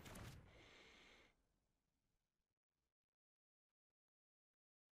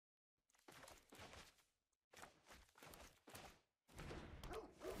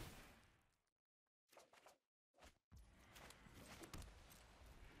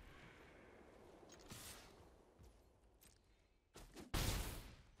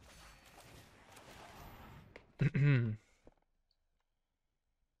 A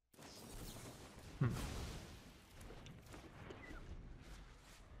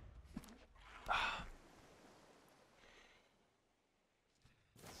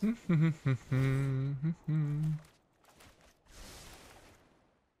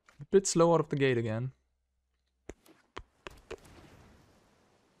bit slow out of the gate again.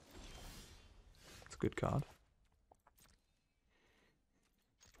 It's a good card.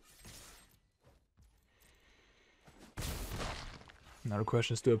 Now the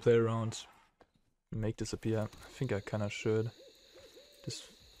question is, do I play around and make this appear? I think I kinda should. Just...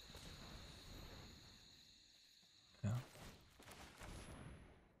 yeah.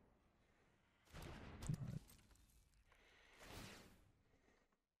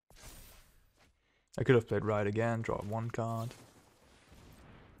 I could have played Rite again, draw 1 card.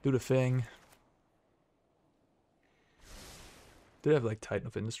 Do the thing. Did I have like Titan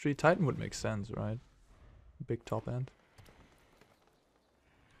of Industry? Titan would make sense, right? Big top end.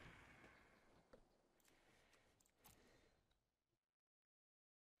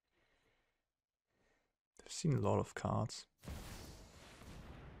 I've seen a lot of cards.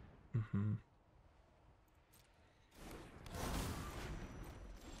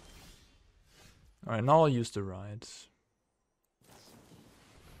 Alright, now I'll use the Rite.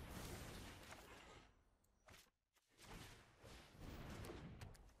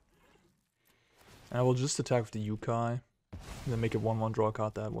 And I will just attack with the Jukai. And then make it 1/1 draw a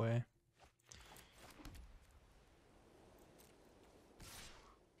card that way.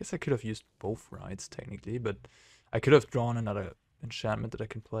 I guess I could have used both Rites technically, but I could have drawn another enchantment that I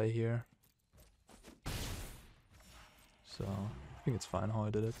can play here. So I think it's fine how I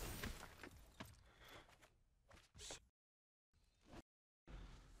did it.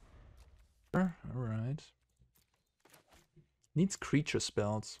 Alright. Needs creature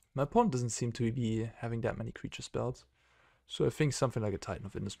spells. My opponent doesn't seem to be having that many creature spells. So I think something like a Titan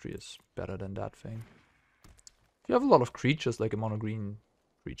of Industry is better than that thing. If you have a lot of creatures, like a mono green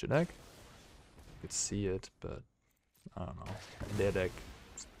creature deck, you could see it, but I don't know. In their deck,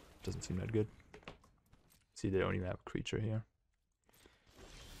 it doesn't seem that good. See, they don't even have a creature here.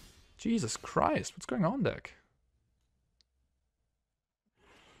 Jesus Christ, what's going on, deck?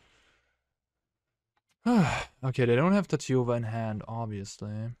 Okay, they don't have Tatiova in hand,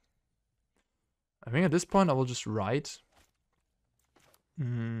 obviously. I think at this point I will just Rite.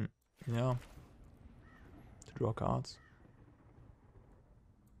 Yeah. To draw cards.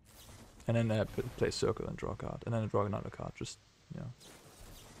 And then I play Circle and draw a card. And then I draw another card. Just, you know.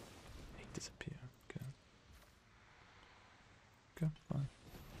 Make disappear. Okay. Okay, fine.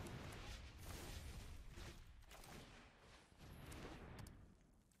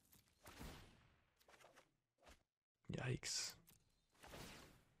 Yikes.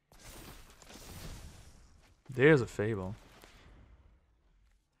 There's a Fable.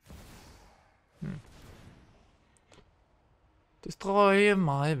 Destroy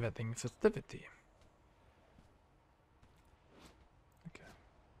my wedding festivity. Okay.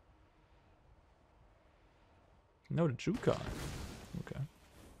 No, the Jukai. Okay.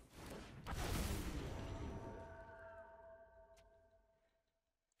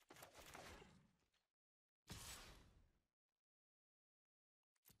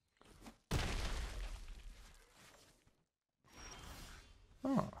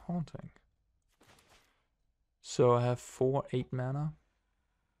 Oh, Haunting. So I have 4 8 mana.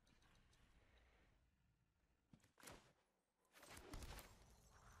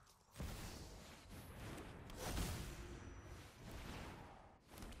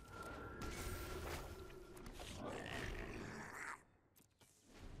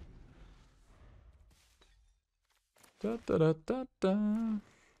 Da da da da da.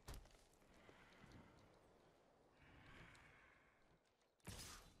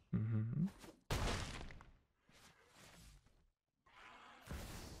 Mm-hmm.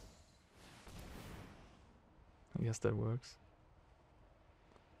 I guess that works.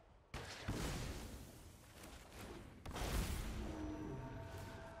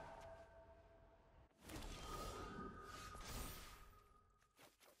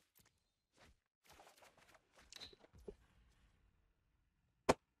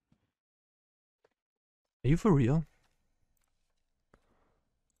 Are you for real?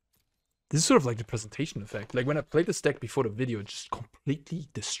 This is sort of like the presentation effect. Like when I played this deck before the video, it just completely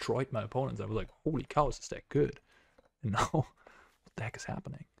destroyed my opponents. I was like, holy cow, is this deck good? And now, what the heck is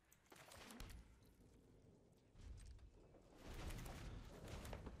happening?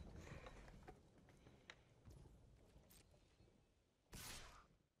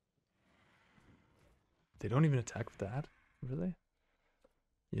 They don't even attack with that? Really?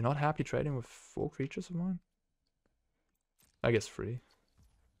 You're not happy trading with 4 creatures of mine? I guess free.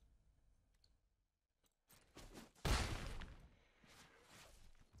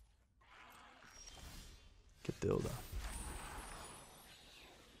 Katilda.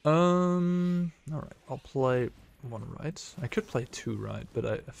 Alright, I'll play 1 right. I could play 2 right, but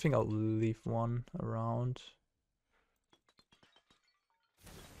I think I'll leave 1 around.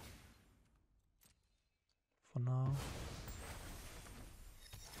 For now.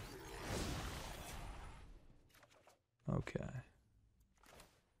 Okay.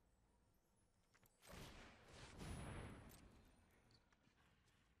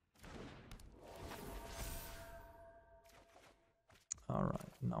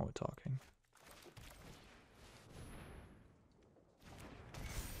 Alright, now we're talking.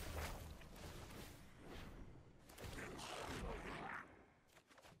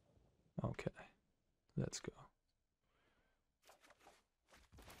 Okay, let's go.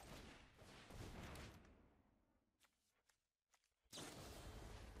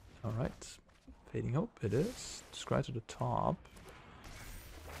 Alright, Fading Hope it is. Scry to the top.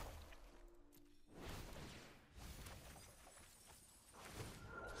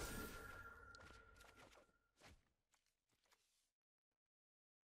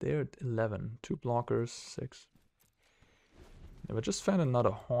 They're at 11. 2 blockers, 6. If I just find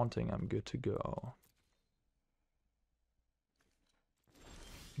another Haunting, I'm good to go.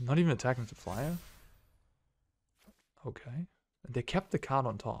 Not even attacking the flyer? Okay. They kept the card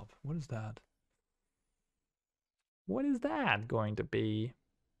on top. What is that? What is that going to be?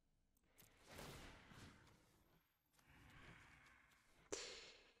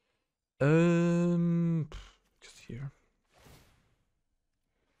 Just here.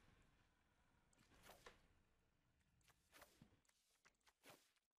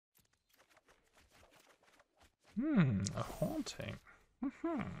 A Haunting.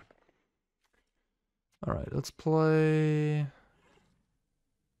 Alright, let's play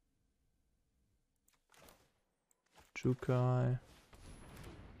Jukai.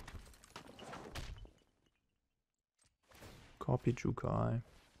 Copy Jukai.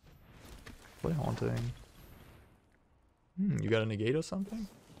 Play Haunting. You got a negate or something?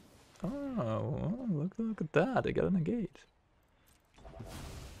 Oh, look at that. I got a negate.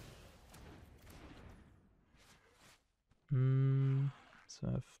 So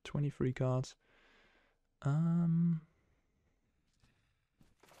I have 20 free cards. I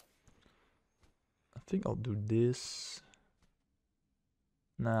think I'll do this.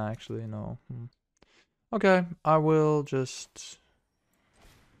 Nah, actually, no. Okay, I will just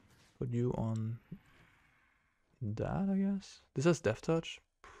put you on that, I guess. This has Death Touch.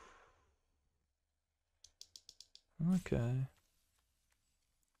 Okay.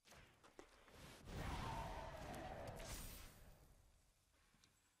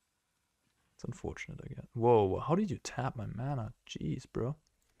 It's unfortunate, I guess. Whoa, how did you tap my mana? Jeez, bro.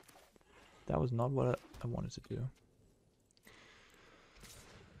 That was not what I wanted to do.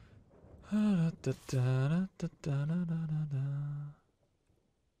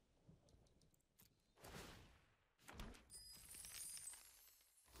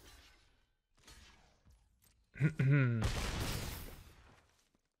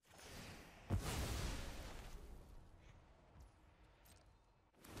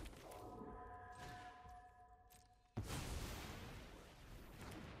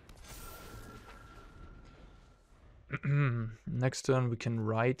 Next turn we can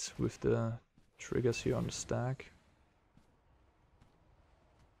write with the triggers here on the stack.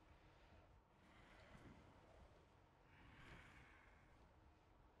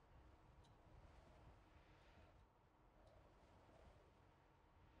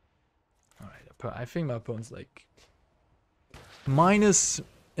 Alright, I think my opponent's like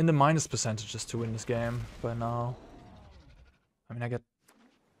in the minus percentages to win this game by now. I mean,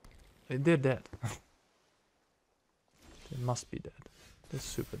 they're dead. They must be dead. They're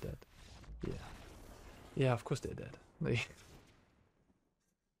super dead. Yeah. Yeah, of course they're dead.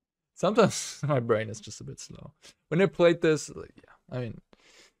 Sometimes my brain is just a bit slow. When I played this, like, yeah, I mean,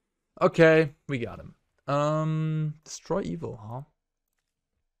 okay, we got him. Destroy evil, huh?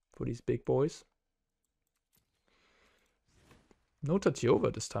 For these big boys. No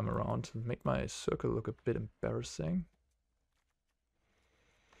Tatiova this time around to make my circle look a bit embarrassing.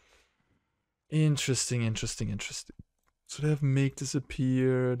 Interesting. So they have make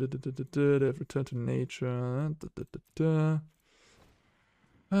disappear. They have return to nature.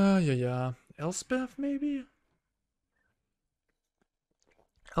 Yeah. Elspeth, maybe?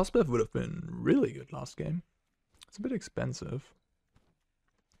 Elspeth would have been really good last game. It's a bit expensive.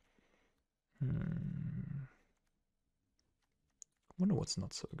 Wonder what's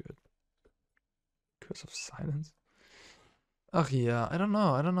not so good. Curse of Silence. Oh yeah, I don't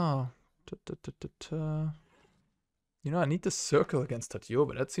know. You know, I need the circle against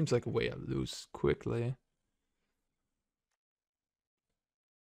Tatiova. That seems like a way I lose quickly.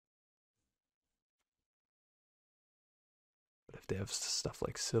 But if they have stuff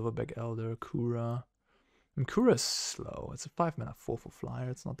like Silverback Elder, Kura. I mean, Kura is slow. It's a 5-mana 4/4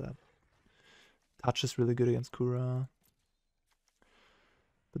 flyer. It's not that. Touch is really good against Kura.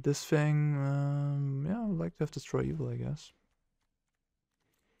 But this thing, yeah, I would like to have Destroy Evil, I guess.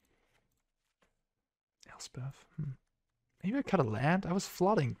 Elspeth. Maybe I cut a land? I was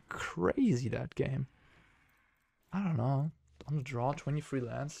flooding crazy that game. I don't know. On the draw, 23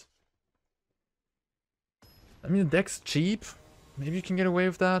 lands. I mean, the deck's cheap. Maybe you can get away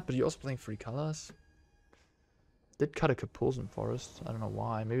with that, but you're also playing 3 colors. Did cut a Karplusan Forest. I don't know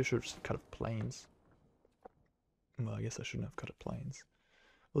why. Maybe I should have just cut a Plains. Well, I guess I shouldn't have cut a Plains.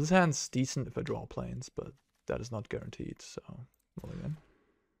 Well, this hand's decent if I draw Plains, but that is not guaranteed, so... Mulligan.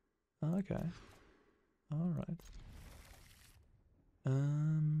 Okay. Alright.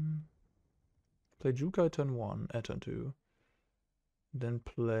 Play Jukai turn 1, turn 2. Then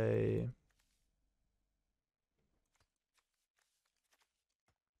play...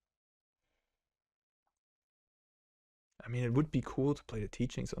 I mean, it would be cool to play the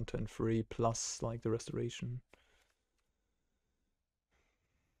Teachings on turn 3 plus like the Restoration.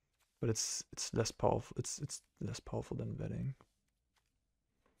 But it's less powerful. It's less powerful than Vetting.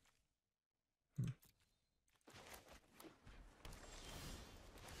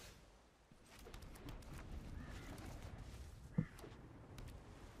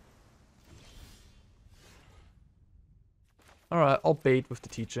 Alright, I'll bait with the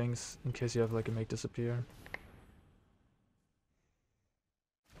Teachings in case you have like a make disappear.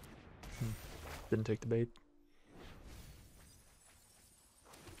 Didn't take the bait.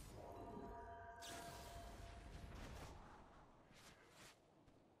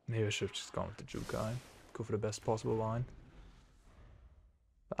 Maybe I should have just gone with the Jukai. Go for the best possible line.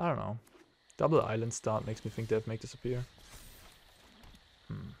 But I don't know. Double Island start makes me think they have make disappear.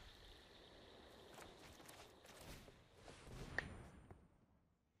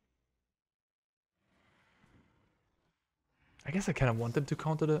 I guess I kind of want them to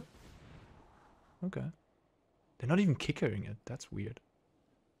counter the... Okay. They're not even kickering it. That's weird.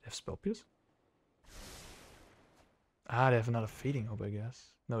 They have Spell Pierce? Ah, they have another Fading Hope, I guess.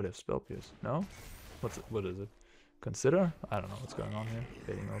 No, they have Spell Pierce. No? What is it? Consider? I don't know what's going on here.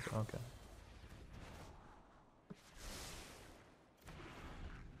 Fading over. Okay.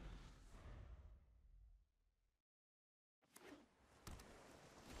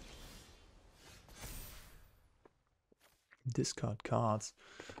 Discard cards.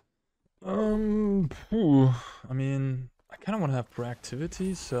 I mean, I kind of want to have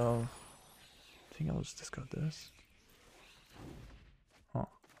proactivity, so I think I'll just discard this. Huh.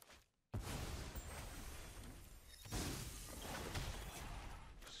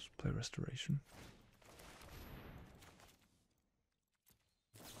 Let's play Restoration.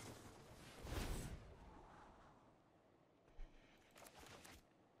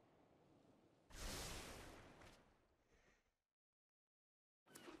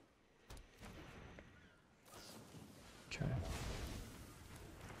 Okay.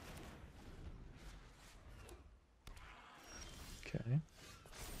 Okay.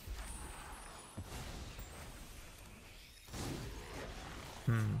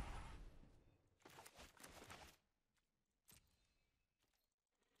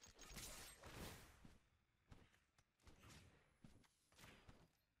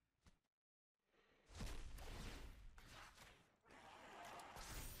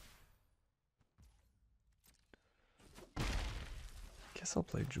 Guess I'll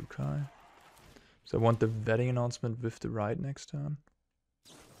play Jukai. So I want the vetting announcement with the ride next turn.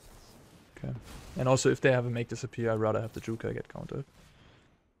 Okay. And also if they have a make disappear, I'd rather have the Jukai get countered.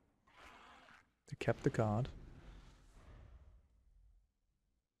 They kept the card.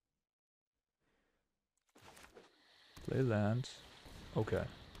 Play land. Okay.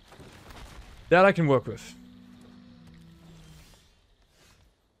 That I can work with.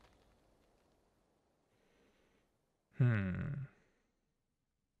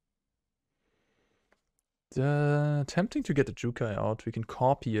 Attempting to get the Jukai out, we can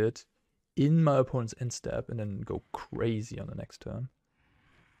copy it in my opponent's end step and then go crazy on the next turn.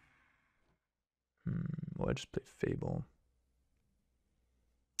 Or I just play Fable.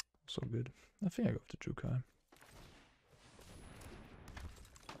 So good. I think I go with the Jukai.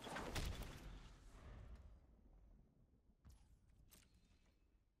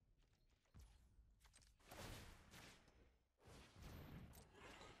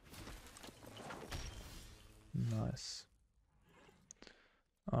 Nice.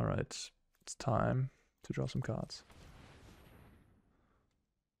 Alright, it's time to draw some cards.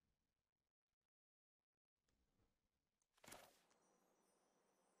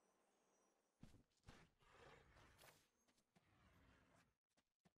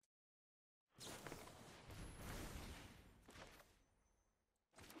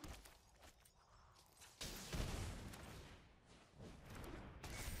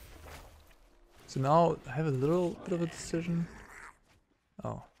 So now I have a little bit of a decision.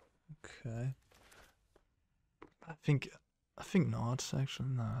 Oh, okay. I think not actually.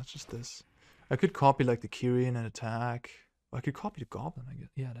 No, it's just this. I could copy like the Kirin and attack. Or I could copy the Goblin. I guess.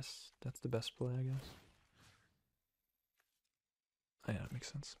 Yeah, that's the best play, I guess. Oh, yeah, that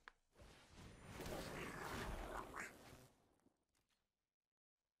makes sense.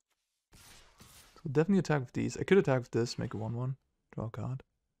 So definitely attack with these. I could attack with this, make a 1/1, draw a card.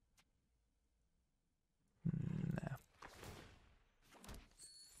 Nah.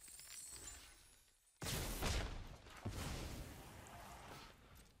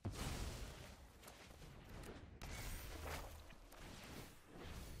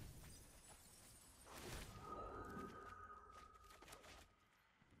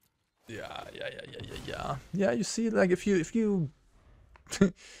 Yeah, you see, like if you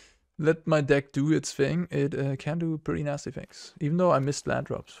let my deck do its thing, it can do pretty nasty things. Even though I missed land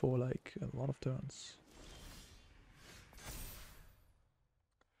drops for like a lot of turns.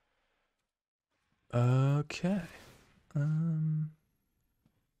 Okay. Alright.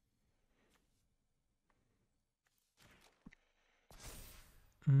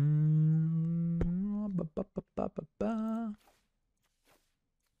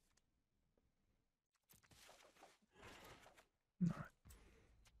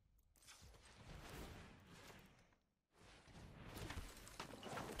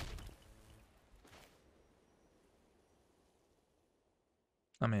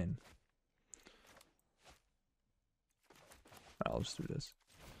 I mean, I'll just do this.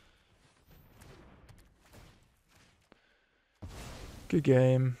 Good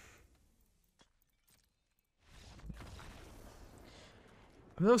game.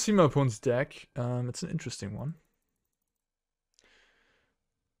 I've never seen my opponent's deck. It's an interesting one.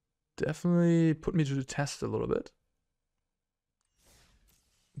 Definitely put me to the test a little bit.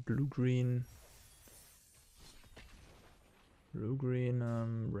 Blue-green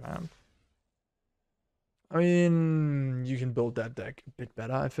ramp. I mean, you can build that deck a bit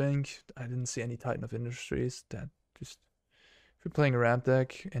better, I think. I didn't see any Titan of Industries. That just... If you're playing a ramp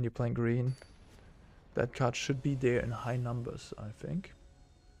deck and you're playing green, that card should be there in high numbers, I think.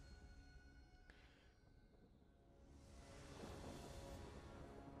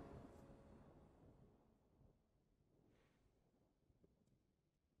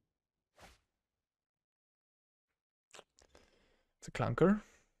 It's a clunker.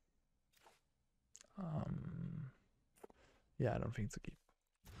 Yeah, I don't think it's a keep.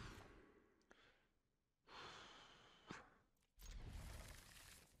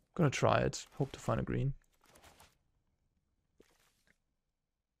 Gonna try it. Hope to find a green.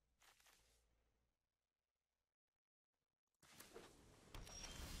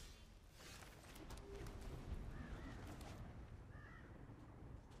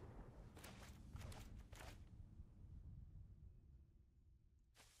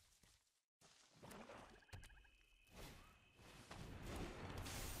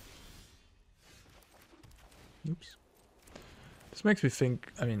 Oops. This makes me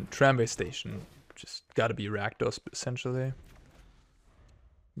think, I mean, tramway station just gotta be Rakdos, essentially.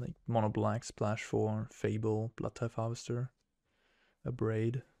 Like mono black, splash 4, Fable, Blood Type Harvester, a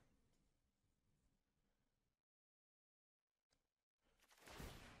Braid.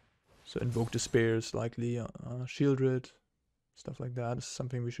 So Invoke Despair is likely, Shieldred, stuff like that is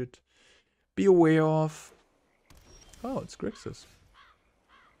something we should be aware of. Oh, it's Grixis.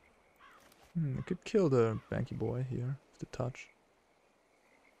 I could kill the Banky Boy here with the touch.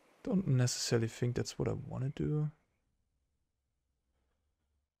 Don't necessarily think that's what I want to do.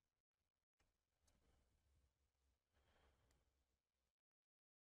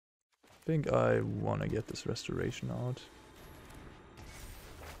 I think I want to get this Restoration out.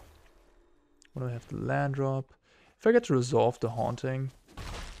 What do I have to land drop? If I get to resolve the Haunting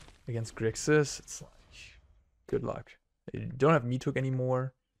against Grixis, it's like, good luck. You don't have Meathook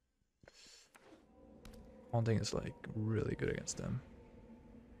anymore. Haunting is like really good against them.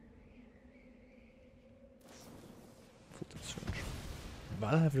 Full-time search.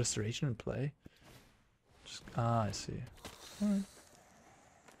 While I have Restoration in play? Just, I see. Alright.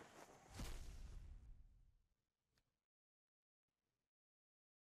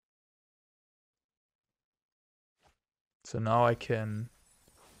 So now I can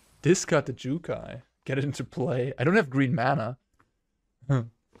discard the Jukai, get it into play. I don't have green mana.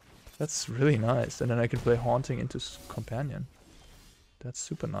 That's really nice. And then I can play Haunting into Companion. That's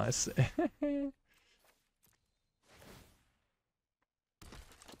super nice.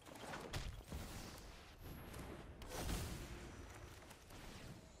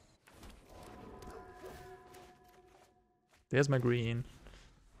 There's my green.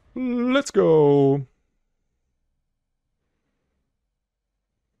 Let's go.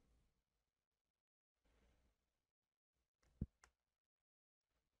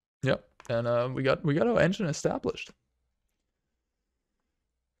 Yep, and we got our engine established.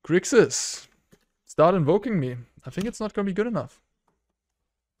 Grixis, start invoking me. I think it's not gonna be good enough.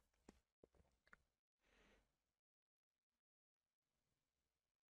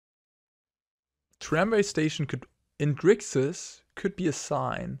 Tramway station could in Grixis could be a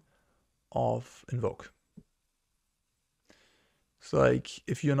sign of invoke. So like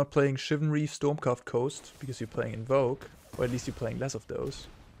if you're not playing Shivan Reef, Stormcraft Coast because you're playing invoke, or at least you're playing less of those,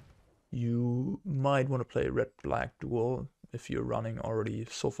 you might want to play red-black duel if you're running already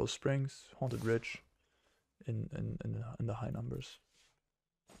Sulphur Springs, Haunted Ridge in the high numbers.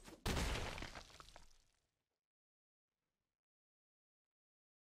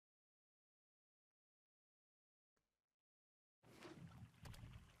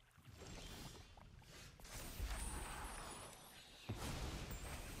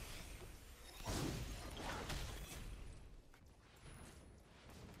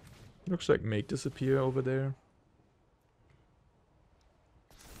 Looks like Make Disappear over there.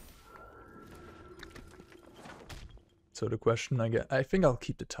 So the question I think I'll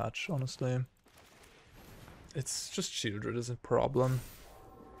keep the touch, honestly. It's just Shieldred is a problem.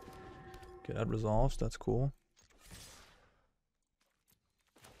 Okay, that resolves, that's cool.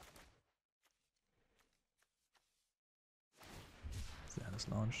 Xana's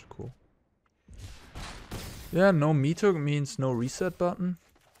launched, cool. Yeah, no Meathook means no reset button.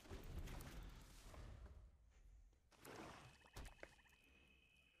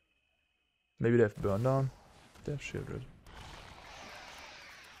 Maybe they have Burn Down. They have Shieldred.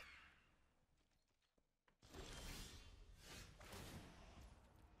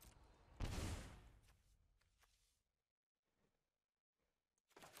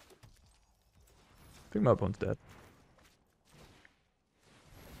 I think my opponent's dead.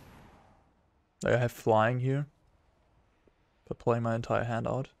 I have flying here. But playing my entire hand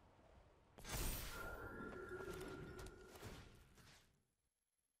out.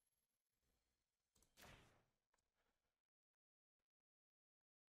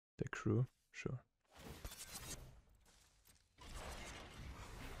 The crew, sure.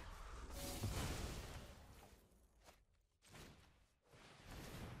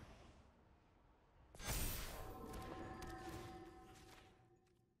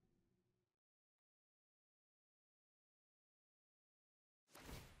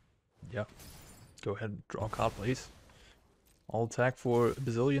 Yeah. Go ahead and draw a card, please. I'll attack for a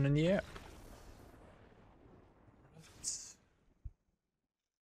bazillion in the air.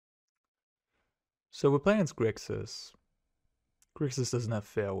 So we're playing against Grixis. Grixis doesn't have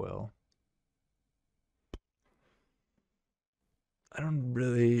Farewell. I don't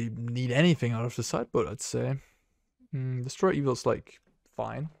really need anything out of the sideboard, I'd say. Destroy Evil's like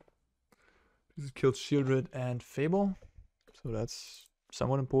fine. This kills Shieldred and Fable. So that's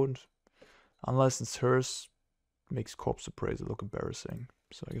somewhat important. Unless it's hers, makes Corpse Appraiser look embarrassing.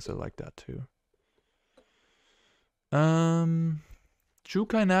 So I guess I like that too. Jukai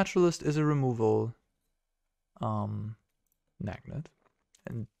Naturalist is a removal Nagnet.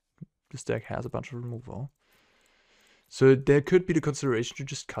 And this deck has a bunch of removal. So there could be the consideration to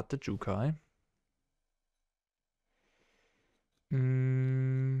just cut the Jukai.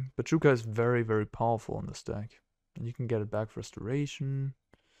 But Jukai is very, very powerful in this deck. And you can get it back for Restoration.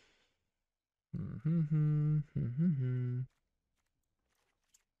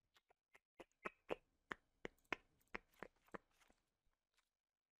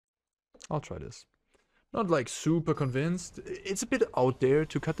 I'll try this. Not like super convinced. It's a bit out there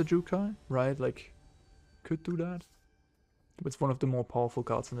to cut the Jukai, right? Like, could do that. But it's one of the more powerful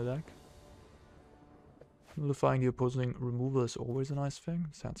cards in the deck. Nullifying the opposing removal is always a nice thing.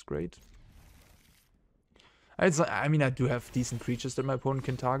 Sounds great. I mean, I do have decent creatures that my opponent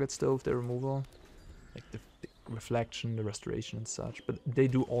can target still with their removal. Like the reflection, the restoration and such. But they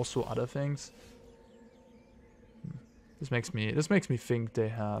do also other things. This makes me think they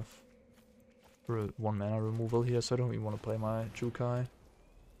have 1 mana removal here, so I don't even want to play my Jukai.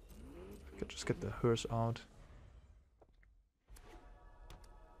 I could just get the Hearse out.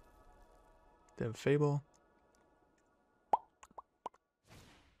 They have Fable.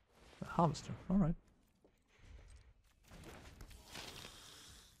 A Harvester, alright.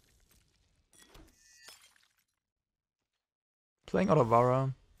 Playing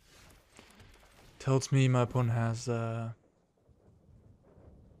Otavara tells me my opponent has a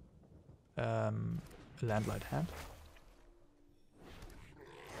Landlight hand.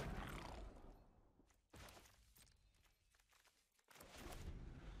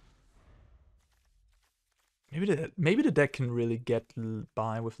 Maybe the deck can really get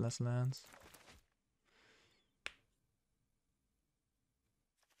by with less lands.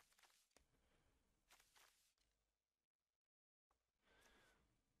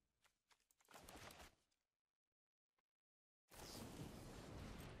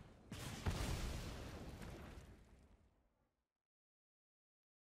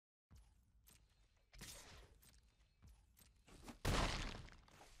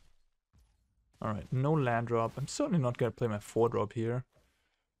 Alright, no land drop. I'm certainly not gonna play my 4-drop here.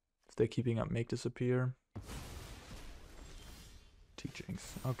 If they're keeping up Make Disappear.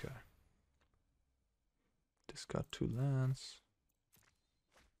 Teachings, okay. Discard 2 lands.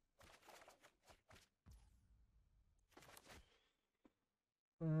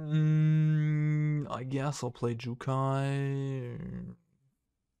 I guess I'll play Jukai.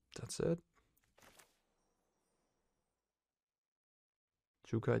 That's it.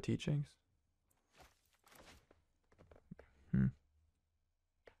 Jukai Teachings.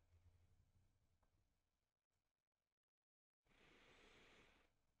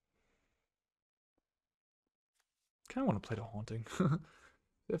 Kind of want to play the Haunting.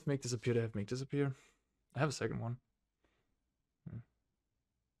 They have Make Disappear, they have Make Disappear. I have a second one.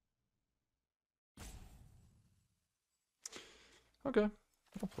 Okay,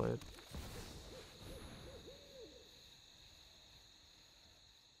 I'll play it.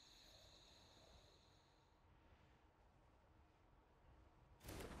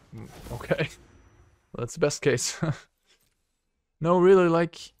 Okay. Well, that's the best case. No, really,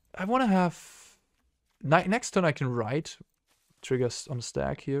 like, I want to have... Next turn I can write triggers on the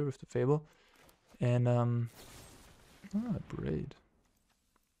stack here with the Fable. And, Braid.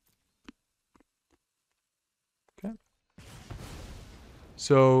 Okay.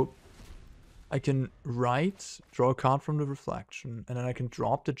 So, I can write, draw a card from the Reflection, and then I can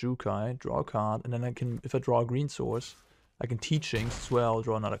drop the Jukai, draw a card, and then I can, if I draw a green source, Like in Teachings as well,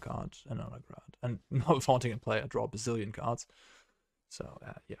 draw another card, another card. And now with Haunting in play, I draw a bazillion cards. So,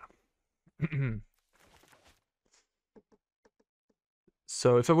 yeah.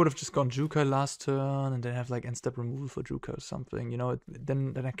 So if I would have just gone Jukai last turn and then have like end step removal for Jukai or something, you know,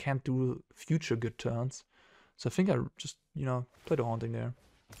 then I can't do future good turns. So I think I just, you know, played a Haunting there.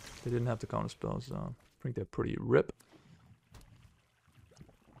 They didn't have the counter spell, so I think they're pretty rip.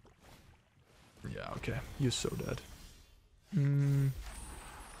 Yeah, okay. You're so dead.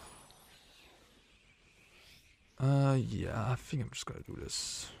 Yeah, I think I'm just gonna do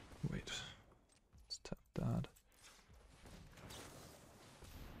this. Wait. Let's tap that.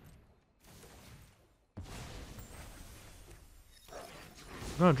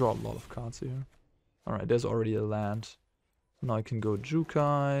 I'm gonna draw a lot of cards here. Alright, there's already a land. Now I can go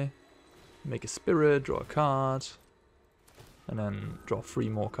Jukai, make a spirit, draw a card, and then draw 3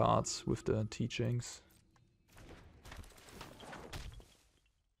 more cards with the Teachings.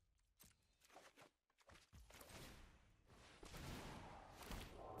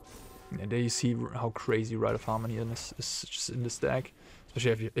 And there you see how crazy Rite of Harmony is just in this deck.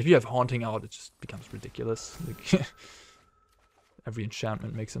 Especially if you have Haunting out, it just becomes ridiculous. Like every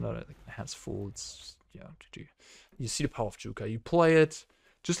enchantment makes another like, hands full. It's just, yeah, GG. You see the power of Jukai. You play it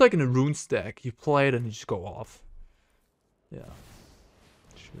just like in a rune stack. You play it and you just go off. Yeah.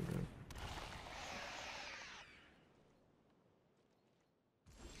 Sure.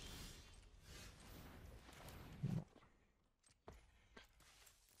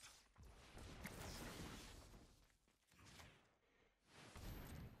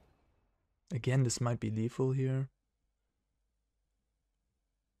 Again, this might be lethal here.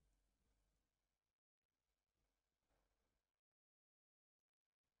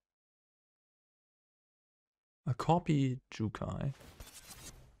 A copy Jukai.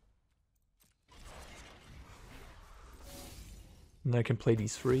 And then I can play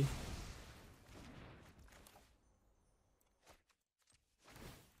these 3.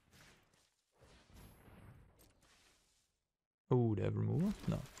 Oh, they have removal?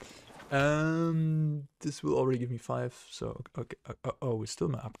 No. This will already give me 5, so okay. Oh, it's still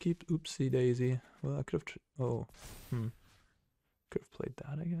my upkeep. Oopsie daisy. Well, I could have. Could have played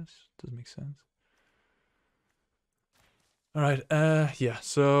that, I guess. Doesn't make sense. All right. Yeah.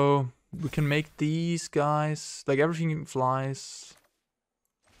 So we can make these guys like everything flies.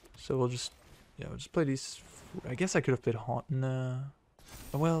 So we'll just play these. I guess I could have played Haunting.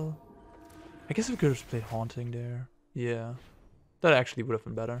 Well, I guess we could have played Haunting there. Yeah, that actually would have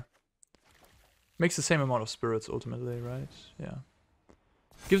been better. Makes the same amount of spirits ultimately, right? Yeah.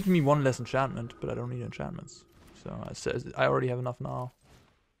 Gives me 1 less enchantment, but I don't need enchantments. So I already have enough now.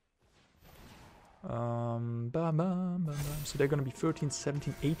 So they're gonna be 13,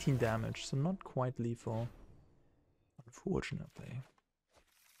 17, 18 damage, so not quite lethal. Unfortunately.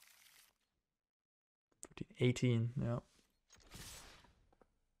 13, 18, yeah.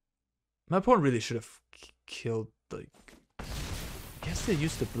 My opponent really should have killed, like... I guess they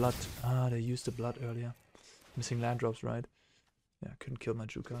used the blood. Ah, they used the blood earlier. Missing land drops, right? Yeah, I couldn't kill my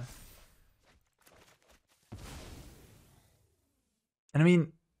Jukai. And I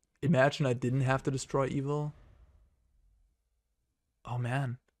mean, imagine I didn't have to destroy evil. Oh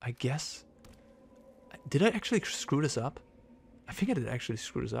man, I guess. Did I actually screw this up? I think I did actually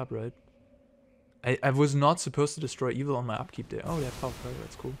screw this up, right? I was not supposed to destroy evil on my upkeep there. Oh, yeah, power,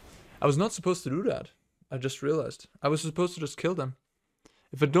 that's cool. I was not supposed to do that. I just realized. I was supposed to just kill them.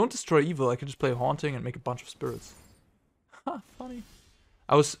 If I don't destroy evil, I can just play Haunting and make a bunch of spirits. Ha, funny.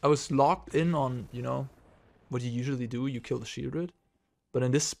 I was locked in on, you know, what you usually do, you kill the Shieldred. But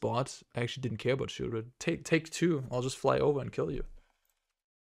in this spot, I actually didn't care about Shieldred. Take 2, I'll just fly over and kill you.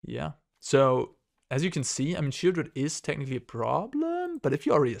 Yeah. So, as you can see, I mean, Shieldred is technically a problem, but if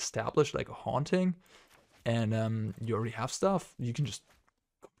you already established like a Haunting, and you already have stuff, you can just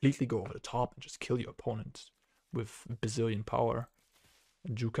completely go over the top and just kill your opponent with bazillion power.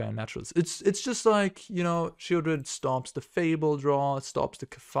 And Jukai Naturalist. It's just like, you know, Shieldred stops the Fable draw, it stops the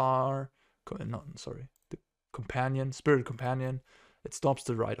the Companion, Spirit Companion. It stops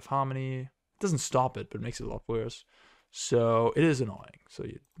the Rite of Harmony. It doesn't stop it, but it makes it a lot worse. So it is annoying. So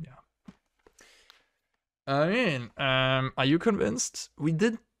yeah. I mean, are you convinced? We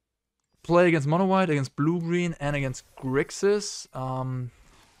did play against Mono White, against Blue Green, and against Grixis.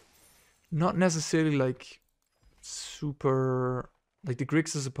 Not necessarily like super. Like, the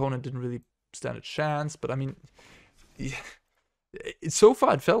Grixis opponent didn't really stand a chance, but I mean, yeah, so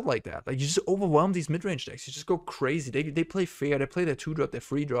far it felt like that. Like, you just overwhelm these mid-range decks. You just go crazy. They play fair. They play their 2-drop, their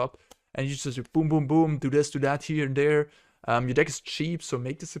 3-drop, and you just boom, boom, boom, do this, do that, here and there. Your deck is cheap, so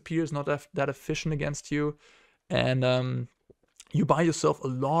make disappear is not that efficient against you. And you buy yourself a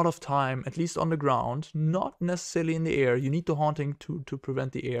lot of time, at least on the ground, not necessarily in the air. You need the Haunting to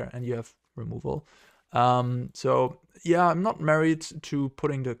prevent the air, and you have removal. So yeah, I'm not married to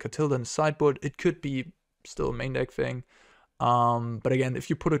putting the Katilda in the sideboard. It could be still a main deck thing. But again, if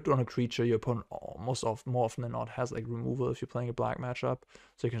you put it on a creature, your opponent more often than not has like removal if you're playing a black matchup,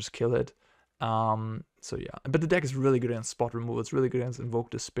 so you can just kill it. So yeah, but the deck is really good against spot removal. It's really good against Invoke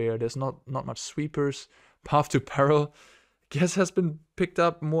Despair. There's not much sweepers. Path to Peril, I guess, has been picked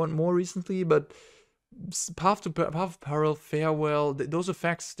up more and more recently, but Path of Peril, Farewell, those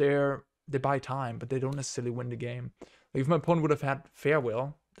effects they buy time, but they don't necessarily win the game. Like if my opponent would have had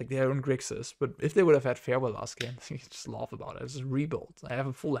Farewell, like they own Grixis, but if they would have had Farewell last game, you could just laugh about it. It's just rebuild. I have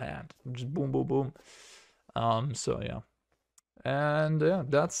a full hand. Just boom, boom, boom. So yeah. And yeah,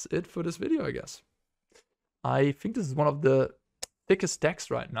 that's it for this video, I guess. I think this is one of the thickest decks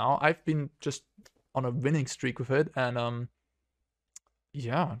right now. I've been just on a winning streak with it, and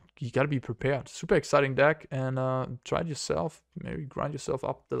yeah, you gotta be prepared. Super exciting deck, and try it yourself. Maybe grind yourself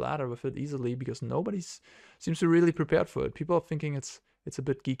up the ladder with it easily, because nobody seems to really prepared for it. People are thinking it's a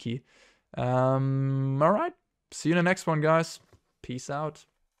bit geeky. All right, see you in the next one, guys. Peace out.